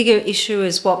 As bigger issue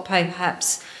as what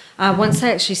perhaps. Once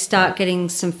they actually start getting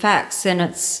some facts, then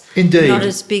it's not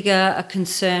as big a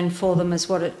concern for them as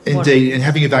what it... Indeed, and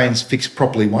having your veins fixed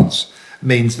properly once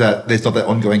means that there's not that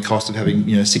ongoing cost of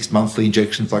having 6 monthly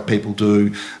injections like people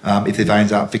do if their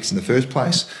veins aren't fixed in the first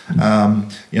place. A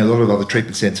lot of other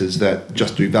treatment centres that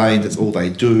just do veins, that's all they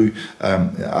do.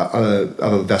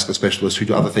 Other vascular specialists who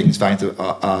do other things, veins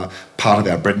are part of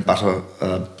our bread and butter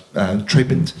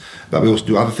treatment, but we also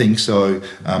do other things. So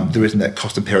there isn't that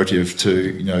cost imperative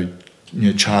to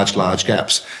charge large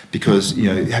gaps, because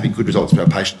having good results for our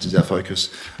patients is our focus,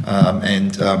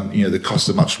 and the costs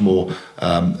are much more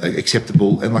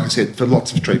acceptable. And like I said, for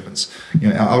lots of treatments,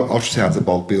 our ultrasound's a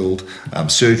bulk billed.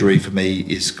 Surgery for me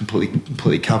is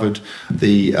completely covered.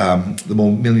 The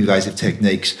more minimally invasive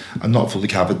techniques are not fully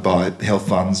covered by the health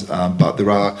funds, but there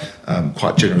are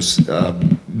quite generous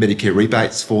Medicare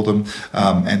rebates for them,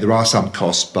 and there are some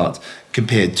costs, but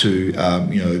compared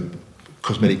to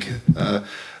cosmetic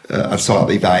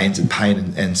unsightly veins and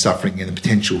pain and suffering and the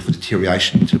potential for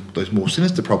deterioration to those more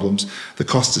sinister problems, the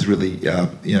cost is really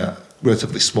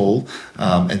relatively small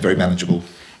and very manageable.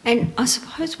 And I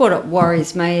suppose what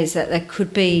worries me is that there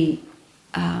could be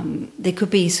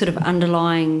sort of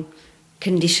underlying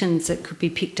conditions that could be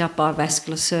picked up by a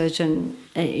vascular surgeon,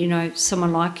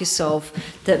 someone like yourself,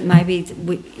 that maybe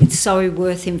it's so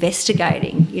worth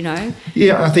investigating,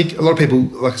 Yeah, I think a lot of people,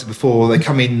 like I said before, they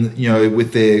come in,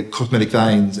 with their cosmetic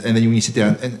veins, and then when you sit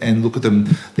down and look at them,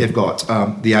 they've got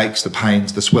the aches, the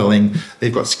pains, the swelling,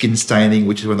 they've got skin staining,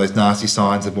 which is one of those nasty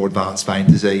signs of more advanced vein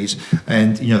disease,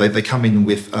 and, they come in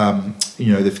with,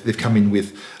 they've come in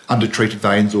with undertreated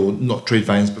veins or not treated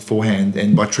veins beforehand,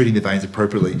 and by treating the veins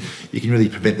appropriately, you can really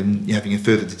prevent them having a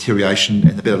further deterioration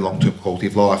and a better long-term quality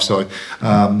of life. So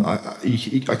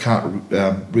I can't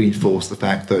reinforce the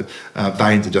fact that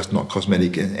veins are just not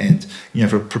cosmetic, and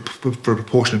for a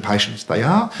proportion of patients they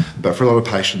are, but for a lot of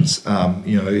patients,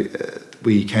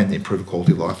 we can improve the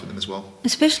quality of life for them as well.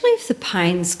 Especially if the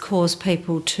pains cause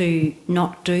people to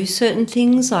not do certain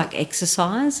things like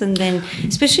exercise, and then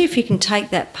especially if you can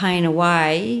take that pain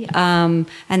away and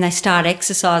they start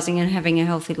exercising and having a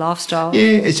healthy lifestyle. Yeah,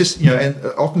 it's just, and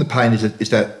often the pain is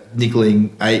that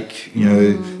niggling ache,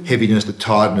 heaviness, the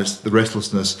tiredness, the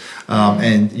restlessness,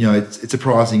 and it's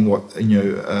surprising what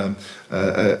a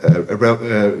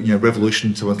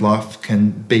revolution to one's life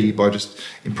can be by just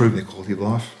improving the quality of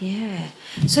life. Yeah.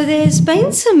 So there's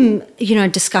been some,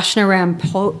 discussion around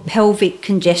pelvic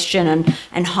congestion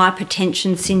and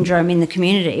hypertension syndrome in the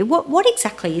community. What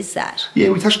exactly is that? Yeah,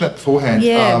 we touched on that beforehand.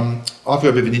 Yeah. I've got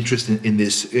a bit of an interest in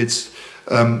this. It's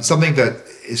something that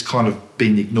is kind of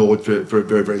been ignored for a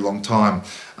very, very long time.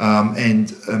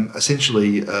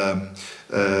 Essentially,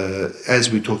 as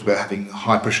we talked about having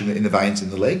high pressure in the veins in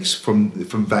the legs, from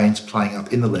veins playing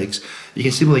up in the legs, you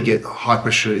can similarly get high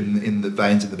pressure in the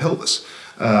veins in the pelvis.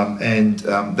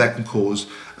 That can cause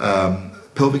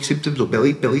pelvic symptoms or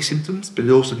belly symptoms, but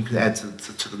it also can add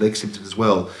to the leg symptoms as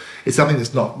well. It's something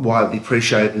that's not widely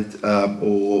appreciated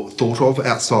or thought of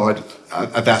outside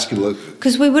a vascular.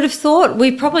 Because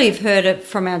we probably have heard it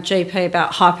from our GP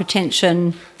about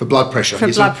hypertension. For blood pressure.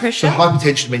 Blood pressure? So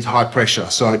hypertension means high pressure.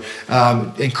 So,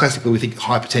 and classically we think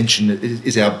hypertension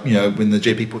is our, when the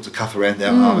GP puts a cuff around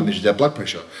our arm and measures our blood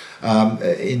pressure.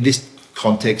 In this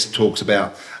context, it talks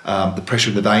about the pressure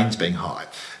in the veins being high.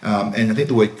 And I think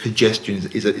the word congestion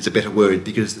is a better word,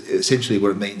 because essentially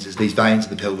what it means is these veins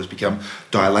in the pelvis become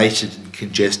dilated and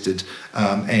congested,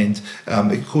 and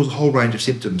it can cause a whole range of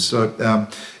symptoms. So,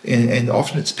 and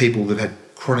often it's people that have had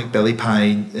chronic belly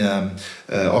pain,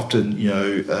 often,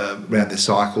 around their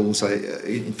cycles.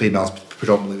 In females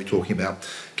predominantly we're talking about,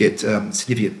 get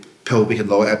significant pelvic and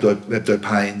lower abdo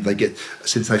pain. They get a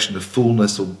sensation of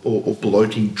fullness or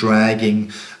bloating,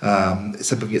 dragging.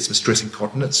 Some people get some stress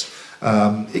incontinence.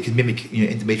 It can mimic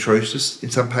endometriosis in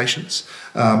some patients.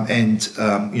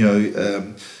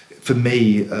 For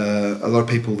me, a lot of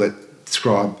people that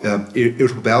describe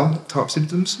irritable bowel type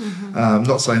symptoms.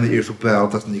 Not saying that irritable bowel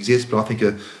doesn't exist, but I think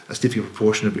a significant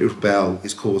proportion of irritable bowel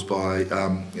is caused by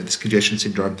this congestion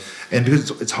syndrome. And because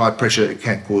it's high pressure, it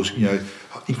can cause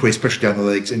increased pressure down the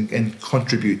legs and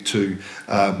contribute to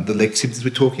the leg symptoms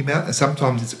we're talking about. And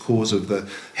sometimes it's a cause of the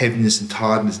heaviness and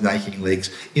tiredness and aching legs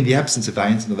in the absence of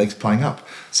veins in the legs playing up.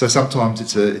 So sometimes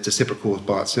it's a separate cause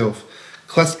by itself.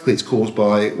 Classically, it's caused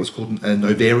by what's called an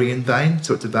ovarian vein.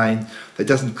 So it's a vein that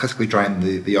doesn't classically drain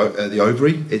the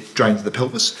ovary, it drains the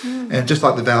pelvis. And just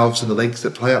like the valves in the legs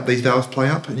that play up, these valves play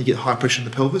up and you get high pressure in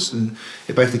the pelvis, and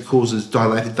it basically causes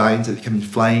dilated veins that become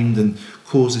inflamed and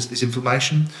causes this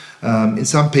inflammation. In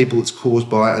some people, it's caused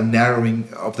by a narrowing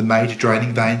of the major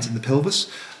draining veins in the pelvis,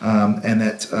 and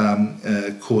that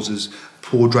causes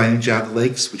poor drainage out of the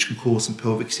legs, which can cause some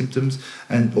pelvic symptoms,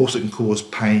 and also can cause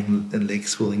pain and leg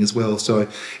swelling as well. So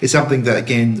it's something that,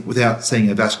 again, without seeing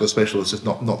a vascular specialist, is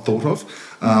not thought of.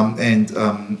 And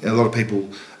a lot of people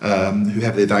who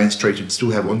have their veins treated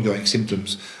still have ongoing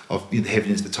symptoms of the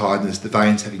heaviness, the tiredness, the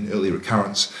veins having early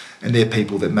recurrence, and they're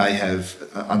people that may have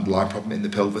underlying problem in the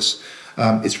pelvis.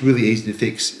 It's really easy to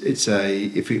fix. It's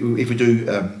if we do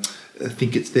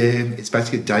think it's there, it's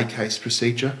basically a day case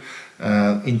procedure.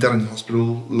 Done in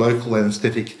hospital, local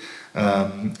anaesthetic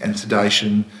and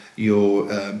sedation. You're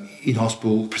in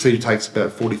hospital. Procedure takes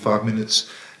about 45 minutes.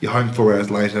 You're home 4 hours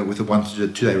later with a 1 to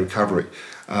 2 day recovery.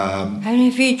 And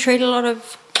have you treated a lot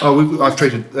of? I've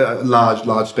treated a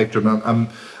large spectrum.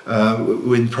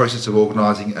 We're in the process of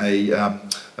organising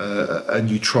a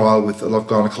new trial with a lot of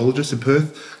gynaecologists in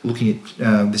Perth, looking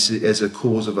at this as a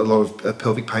cause of a lot of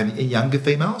pelvic pain in younger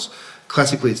females.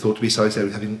 Classically, it's thought to be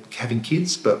associated with having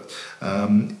kids, but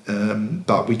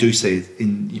we do see it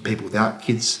in people without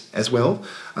kids as well.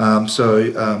 I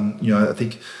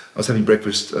think I was having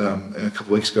breakfast a couple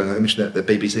of weeks ago, and I mentioned that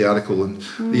BBC article, and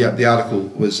the article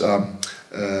was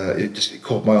it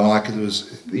caught my eye because it was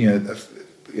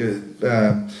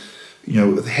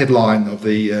the headline of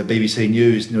the BBC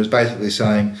News, and it was basically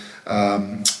saying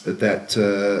that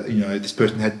this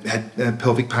person had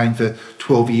pelvic pain for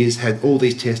 12 years, had all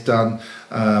these tests done,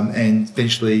 and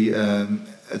eventually,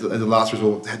 as a last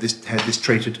resort, had this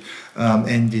treated,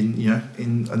 and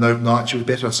in an overnight she was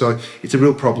better. So it's a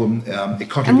real problem. It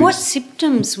contributes. And what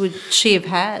symptoms would she have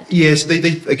had? Yes,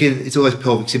 again, it's all those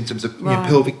pelvic symptoms of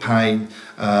pelvic pain,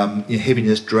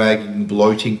 heaviness, dragging,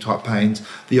 bloating type pains,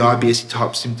 the IBS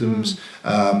type symptoms.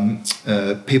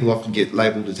 People often get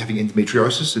labelled as having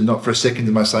endometriosis, and not for a second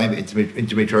am I saying that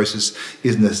endometriosis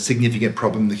isn't a significant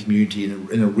problem in the community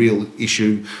and a real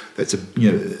issue that's a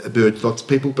burden to lots of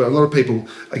people. But a lot of people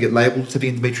get labelled as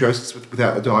having endometriosis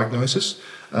without a diagnosis.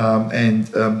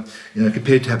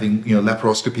 Compared to having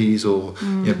laparoscopies or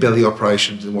belly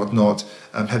operations and whatnot,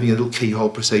 having a little keyhole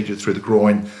procedure through the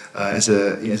groin as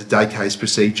a day case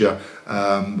procedure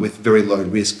with very low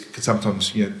risk can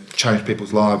sometimes change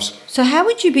people's lives. So how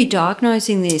would you be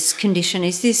diagnosing this condition?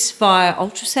 Is this via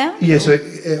ultrasound? Yeah, so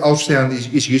ultrasound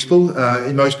is useful.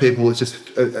 In most people, it's just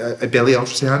a belly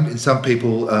ultrasound. In some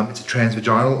people, it's a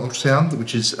transvaginal ultrasound,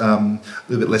 which is a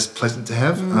little bit less pleasant to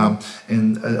have.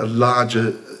 And a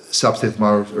larger subset of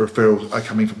my referrals are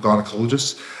coming from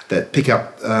gynaecologists that pick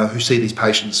up, who see these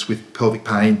patients with pelvic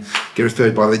pain, get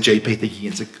referred by the GP thinking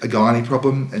it's a gynae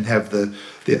problem, and have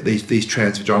these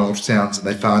transvaginal ultrasounds, and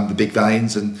they find the big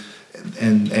veins and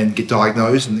get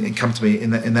diagnosed and come to me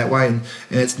in that way. And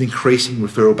it's an increasing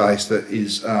referral base that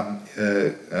is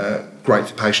great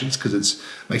for patients because it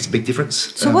makes a big difference.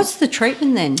 So what's the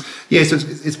treatment then? Yeah, so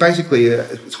it's basically,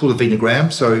 it's called a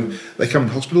venogram. So they come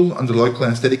to hospital under local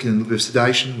anaesthetic and a little bit of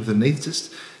sedation with an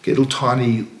anaesthetist, get a little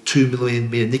tiny 2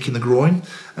 millimetre nick in the groin,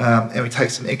 and we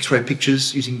take some X-ray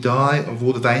pictures using dye of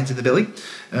all the veins in the belly.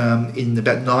 In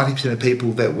about 90% of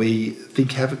people that we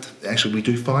think have it, actually we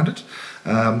do find it.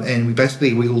 And we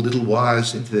basically wiggle little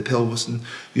wires into the pelvis and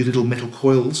use little metal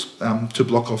coils to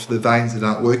block off the veins that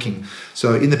aren't working.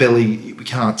 So in the belly, we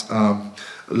can't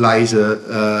laser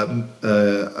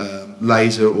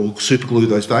or super glue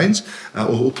those veins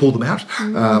or pull them out.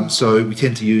 So we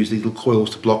tend to use these little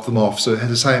coils to block them off. So it has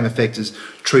the same effect as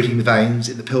treating the veins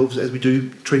in the pelvis as we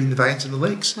do treating the veins in the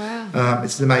legs. Wow.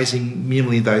 It's an amazing,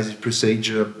 minimally invasive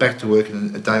procedure, back to work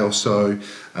in a day or so,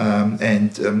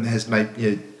 and has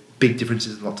made big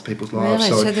differences in lots of people's lives.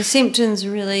 Really? So the symptoms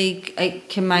really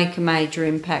can make a major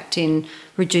impact in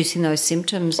reducing those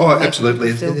symptoms. Oh,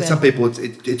 absolutely. In some people,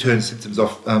 it turns symptoms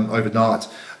off overnight.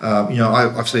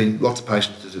 I've seen lots of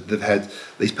patients that have had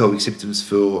these pelvic symptoms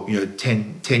for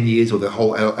 10 years or their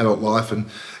whole adult life, and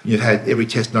had every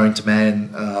test known to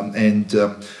man, and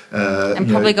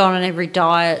probably gone on every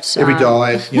diet. Every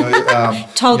diet,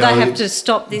 told they have to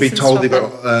stop this. Been told they've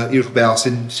got irritable bowel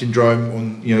syndrome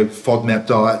on FODMAP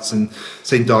diets, and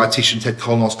seen dietitians, had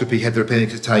colonoscopy, had their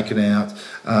appendixes taken out,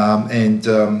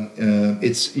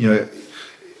 it's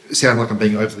it sounds like I'm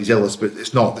being overly zealous, but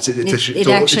it's not. It's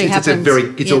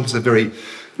almost a very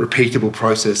repeatable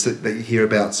process that you hear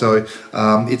about. So it's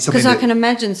something. Because I can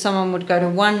imagine someone would go to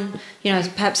one,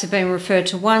 perhaps have been referred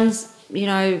to one,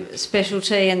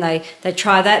 specialty, and they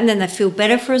try that, and then they feel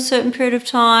better for a certain period of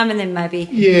time, and then maybe.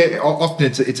 Yeah, often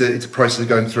it's a process of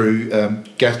going through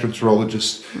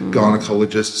gastroenterologists,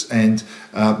 gynecologists, and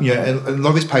and a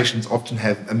lot of these patients often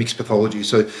have a mixed pathology.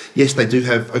 So yes, they do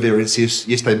have ovarian cysts.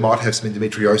 Yes, they might have some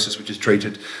endometriosis, which is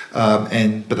treated,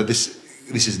 but this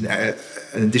is an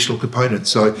additional component.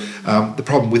 So the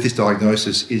problem with this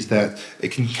diagnosis is that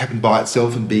it can happen by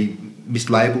itself and be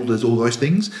mislabeled as all those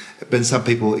things, but in some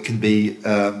people it can be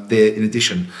there in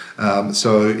addition.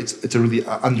 So it's a really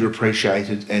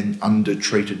underappreciated and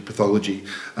undertreated pathology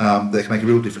that can make a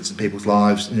real difference in people's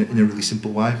lives in a really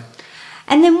simple way.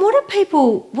 And then what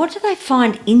do they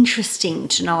find interesting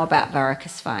to know about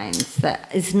varicose veins that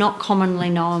is not commonly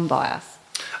known by us?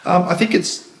 I think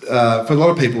it's, for a lot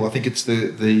of people, I think it's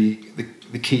the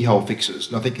keyhole fixes.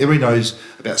 And I think everybody knows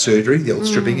about surgery, the old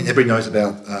stripping, and everybody knows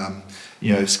about,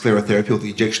 sclerotherapy or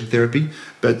the injection therapy.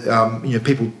 But,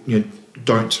 people,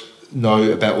 don't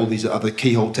know about all these other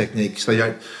keyhole techniques. They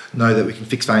don't know that we can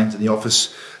fix veins in the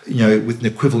office, with an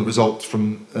equivalent result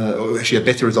or actually a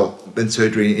better result than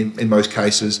surgery in most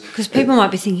cases. Because people might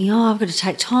be thinking, I've got to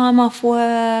take time off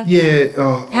work. Yeah.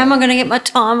 How am I going to get my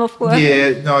time off work?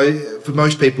 Yeah, no. For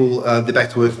most people, they're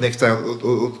back to work the next day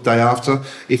or the day after.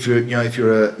 If you're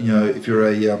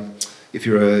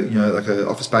like an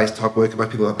office-based type worker, most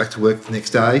people are back to work the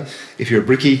next day. If you're a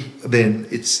brickie, then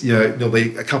it's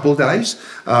normally a couple of days.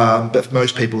 But for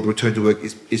most people, the return to work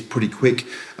is pretty quick.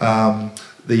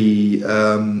 These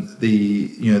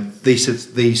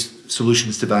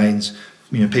solutions to veins,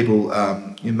 people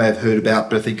you may have heard about,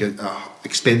 but I think are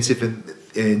expensive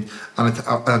and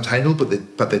unattainable,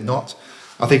 but they're not.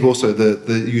 I think also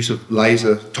the use of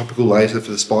topical laser for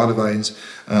the spider veins,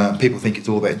 people think it's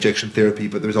all about injection therapy,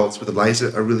 but the results with the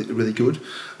laser are really, really good.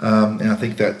 And I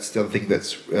think that's the other thing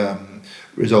that's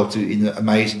resulted in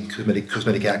amazing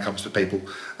cosmetic outcomes for people.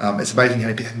 It's amazing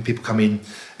having people come in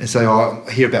and say, I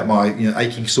hear about my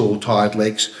aching, sore, tired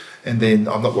legs, and then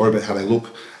I'm not worried about how they look.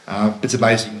 It's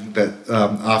amazing that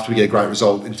after we get a great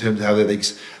result in terms of how their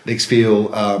legs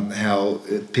feel, how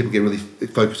people get really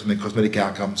focused on their cosmetic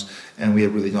outcomes, and we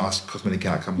have really nice cosmetic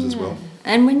outcomes as well.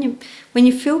 And when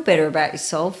you feel better about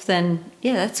yourself, then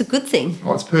that's a good thing.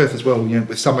 Oh, it's Perth as well.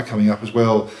 With summer coming up as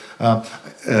well.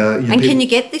 Can you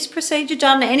get this procedure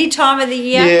done any time of the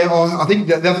year? Yeah, I think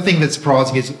the other thing that's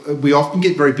surprising is we often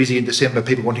get very busy in December,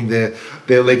 people wanting their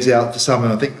legs out for summer.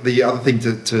 I think the other thing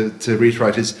to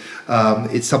reiterate is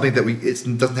it's something that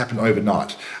it doesn't happen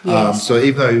overnight. Yes. So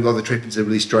even though a lot of the treatments are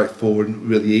really straightforward and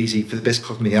really easy, for the best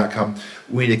cosmetic outcome,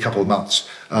 we need a couple of months.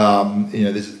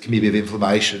 There can be a bit of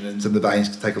inflammation, and some of the veins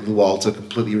can take a little while to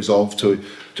completely resolve to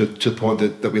the point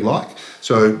that we like.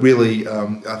 So really,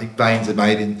 I think veins are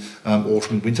made in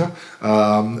autumn and winter.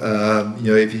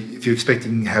 If you're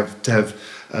expecting to have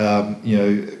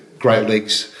great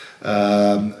legs,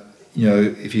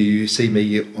 if you see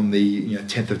me on the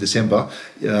 10th of December,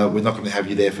 we're not going to have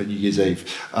you there for New Year's Eve.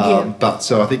 But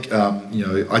so I think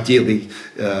ideally,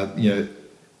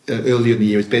 earlier in the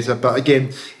year is better. But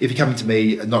again, if you're coming to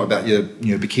me not about your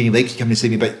bikini legs, you're coming to see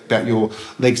me about your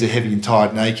legs are heavy and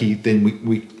tired and achy, then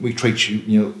we treat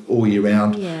you all year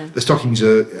round. Yeah. The stockings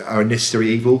are a necessary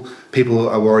evil. People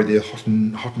are worried they're hot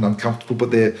and uncomfortable,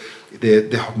 but they're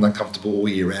hot and uncomfortable all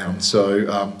year round. So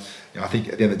I think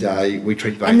at the end of the day, we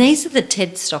treat veins. And these are the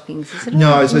TED stockings, is it?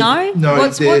 No.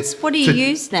 What do you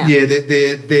use now? Yeah,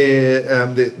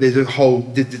 there's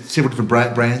several different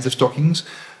brands of stockings.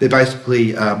 They're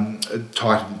basically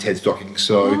Titan TED stockings.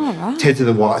 So TEDs are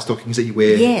the white stockings that you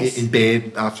wear in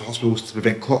bed after hospitals to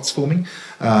prevent clots forming.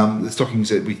 The stockings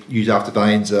that we use after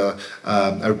veins are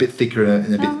a bit thicker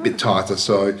and a bit tighter.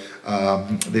 So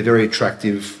they're very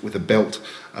attractive with a belt.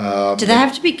 Do they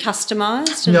have to be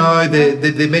customised? No,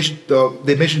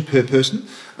 they're measured per person,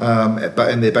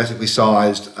 and they're basically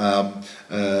sized.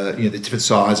 They're different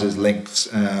sizes, lengths,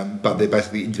 but they're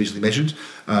basically individually measured.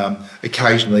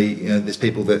 Occasionally, there's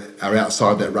people that are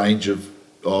outside that range of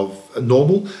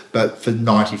normal, but for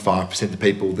 95% of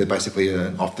people, they're basically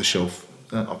an off-the-shelf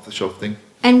thing.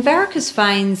 And varicose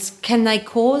veins, can they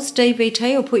cause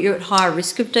DVT or put you at higher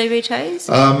risk of DVTs?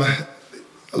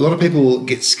 A lot of people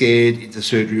get scared into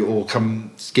surgery or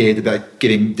come scared about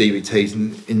getting DVTs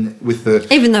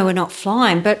even though we're not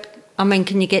flying, but I mean,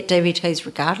 can you get DVTs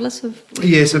regardless of?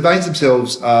 Yeah, so veins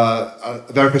themselves,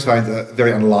 varicose veins are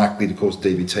very unlikely to cause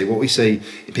DVT. What we see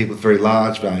in people with very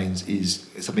large veins is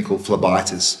something called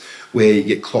phlebitis, where you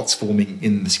get clots forming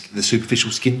in the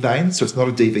superficial skin veins. So it's not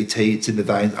a DVT, it's in the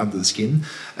veins under the skin.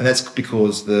 And that's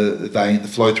because the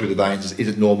flow through the veins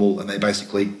isn't normal and they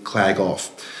basically clag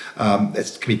off.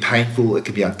 It can be painful, it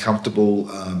can be uncomfortable,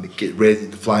 it can get red and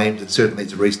inflamed, and certainly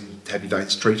it's a reason to have your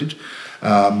veins treated.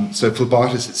 So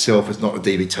phlebitis itself is not a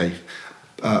DVT.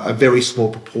 A very small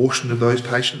proportion of those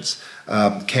patients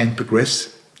can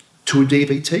progress to a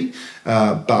DVT,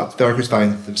 but varicose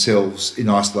veins themselves in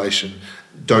isolation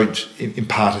don't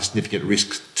impart a significant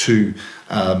risk to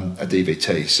a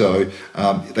DVT. So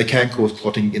they can cause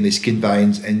clotting in the skin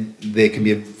veins, and there can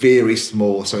be a very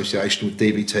small association with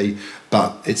DVT,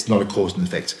 but it's not a cause and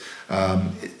effect.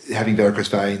 Having varicose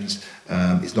veins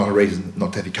is not a reason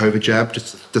not to have your COVID jab,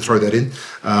 just to throw that in.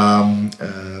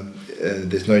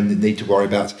 There's no need to worry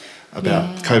about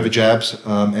COVID jabs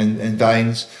and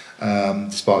veins.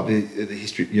 Despite the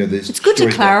history, it's good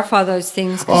to clarify those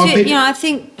things because I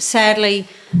think sadly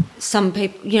some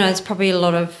people, there's probably a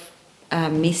lot of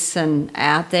myths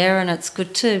out there, and it's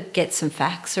good to get some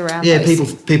facts around. Yeah, people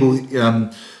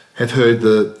have heard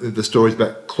the stories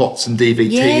about clots and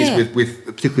DVTs with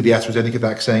particularly the AstraZeneca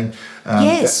vaccine.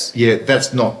 Yes.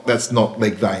 That's not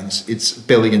leg veins. It's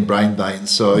belly and brain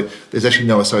veins. So there's actually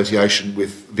no association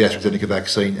with the AstraZeneca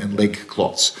vaccine and leg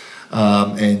clots.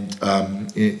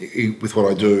 With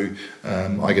what I do,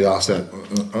 I get asked that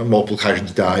on multiple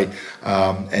occasions a day,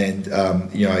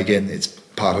 again, it's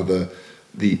part of the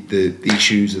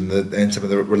issues and some of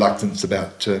the reluctance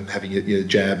about having your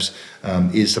jabs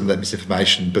is some of that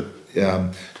misinformation. But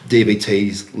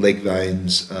DVTs, leg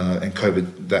veins, and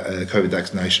COVID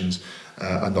vaccinations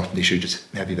are not an issue. Just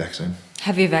have your vaccine.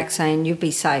 Have your vaccine. You'll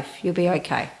be safe. You'll be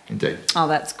okay. Indeed. Oh,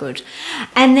 that's good.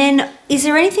 And then, is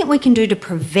there anything we can do to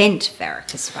prevent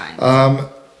varicose veins?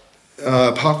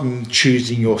 Apart from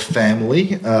choosing your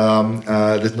family,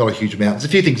 there's not a huge amount. There's a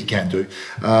few things you can do.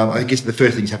 I guess the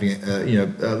first thing is having,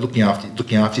 looking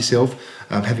after yourself,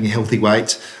 having a healthy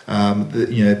weight.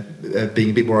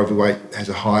 Being a bit more overweight has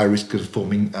a higher risk of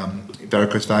forming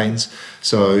varicose veins.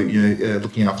 So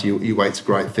looking after your weight's a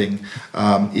great thing.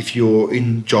 If you're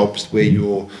in jobs where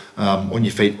you're on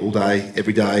your feet all day,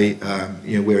 every day,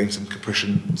 wearing some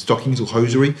compression stockings or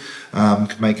hosiery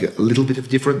can make a little bit of a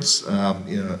difference. I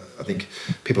think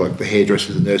people like the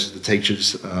hairdressers, the nurses, the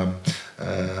teachers,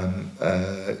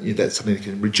 that's something that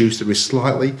can reduce the risk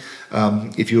slightly.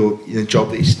 If you're in a job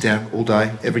that you sit down all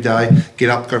day, every day, get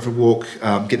up, go for a walk,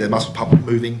 get that muscle pump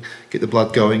moving, get the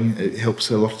blood going. It helps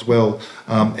a lot as well.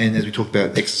 And as we talked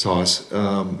about exercise,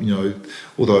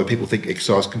 although people think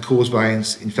exercise can cause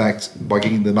veins, in fact, by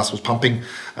getting the muscles pumping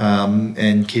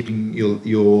and keeping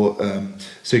your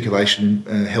circulation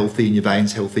healthy and your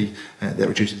veins healthy, that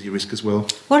reduces your risk as well.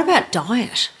 What about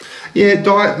diet? Yeah,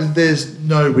 diet. There's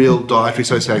no real dietary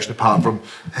association apart from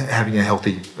having a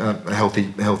healthy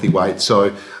weight.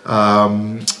 So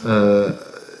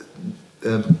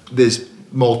there's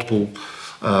multiple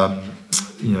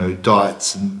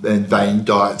diets and vein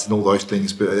diets and all those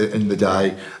things, but at the end of the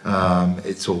day,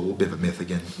 it's all a bit of a myth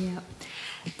again. Yeah.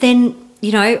 Then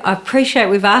I appreciate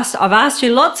I've asked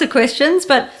you lots of questions,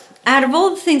 but out of all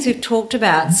the things we've talked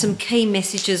about, some key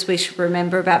messages we should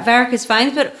remember about varicose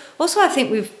veins, but also I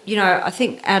think I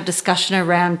think our discussion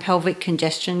around pelvic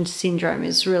congestion syndrome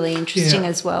is really interesting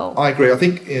as well. I agree. I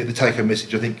think the take-home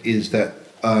message is that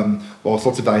whilst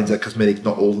lots of veins are cosmetic,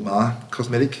 not all of them are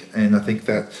cosmetic, and I think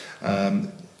that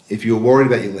if you're worried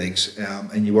about your legs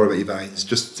and you're worried about your veins,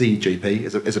 just see your GP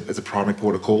as a primary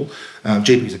port of call.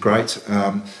 GPs are great,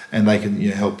 and they can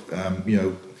help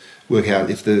work out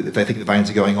if they think the veins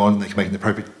are going on. They can make an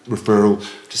appropriate referral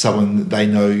to someone that they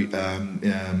know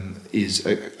is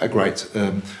a great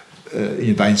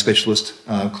vein specialist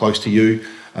close to you,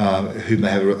 whom they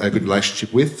have a good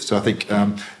relationship with. So I think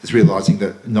it's realising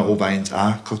that not all veins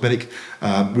are cosmetic,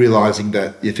 realising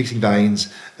that fixing veins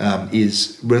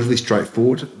is relatively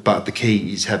straightforward, but the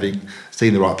key is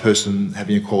seeing the right person,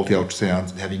 having a quality ultrasound,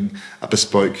 and having a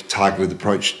bespoke, targeted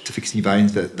approach to fixing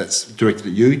veins that's directed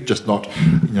at you, just not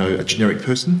a generic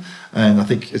person. And I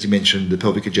think, as you mentioned, the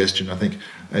pelvic congestion, I think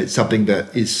it's something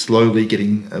that is slowly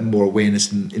getting more awareness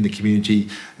in the community.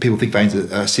 People think veins are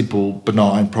a simple,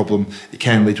 benign problem. It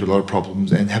can lead to a lot of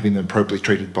problems, and having them appropriately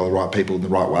treated by the right people in the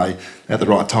right way at the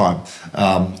right time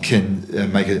can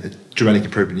make a dramatic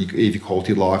improvement in your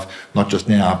quality of life, not just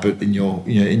now, but in your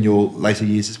later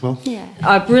years as well. Yeah,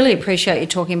 I really appreciate you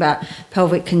talking about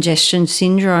pelvic congestion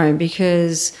syndrome,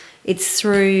 because it's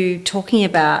through talking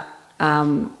about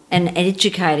and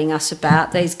educating us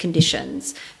about these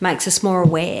conditions makes us more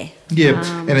aware. Yeah,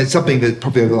 and it's something that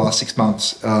probably over the last 6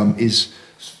 months is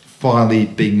finally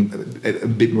being a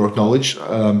bit more acknowledged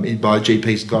by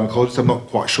GPs and gynecologists. I'm not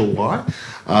quite sure why,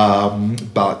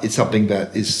 but it's something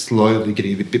that is slowly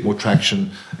getting a bit more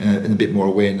traction and a bit more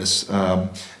awareness.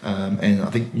 And I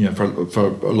think for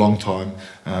a long time,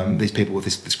 these people with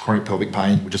this chronic pelvic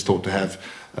pain were just thought to have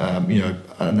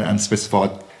an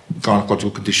unspecified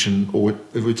gynecological condition, or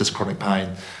if it's just chronic pain.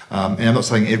 And I'm not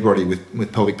saying everybody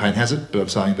with pelvic pain has it, but I'm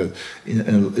saying that in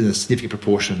a significant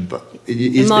proportion, but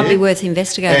it might be worth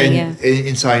investigating. And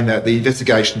in saying that, the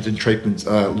investigations and treatments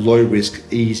are low risk,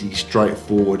 easy,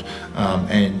 straightforward,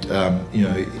 and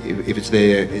if it's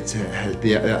there,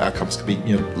 the outcomes can be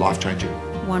life changing.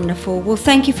 Wonderful. Well,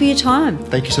 thank you for your time.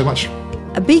 Thank you so much.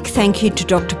 A big thank you to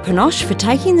Dr. Panosh for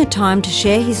taking the time to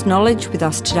share his knowledge with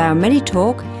us today on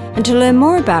MediTalk, and to learn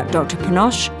more about Dr.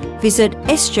 Panosh, visit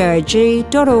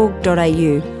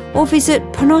sjog.org.au or visit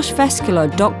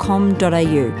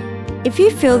panoshvascular.com.au. If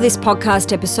you feel this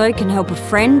podcast episode can help a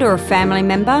friend or a family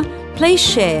member, please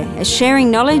share, as sharing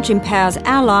knowledge empowers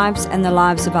our lives and the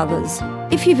lives of others.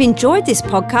 If you've enjoyed this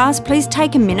podcast, please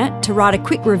take a minute to write a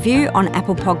quick review on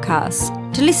Apple Podcasts.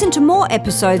 To listen to more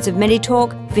episodes of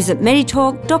MediTalk, visit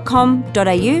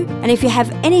meditalk.com.au, and if you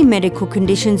have any medical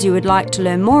conditions you would like to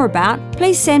learn more about,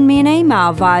 please send me an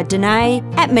email via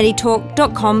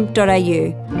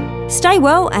Danae@meditalk.com.au. Stay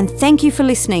well and thank you for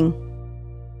listening.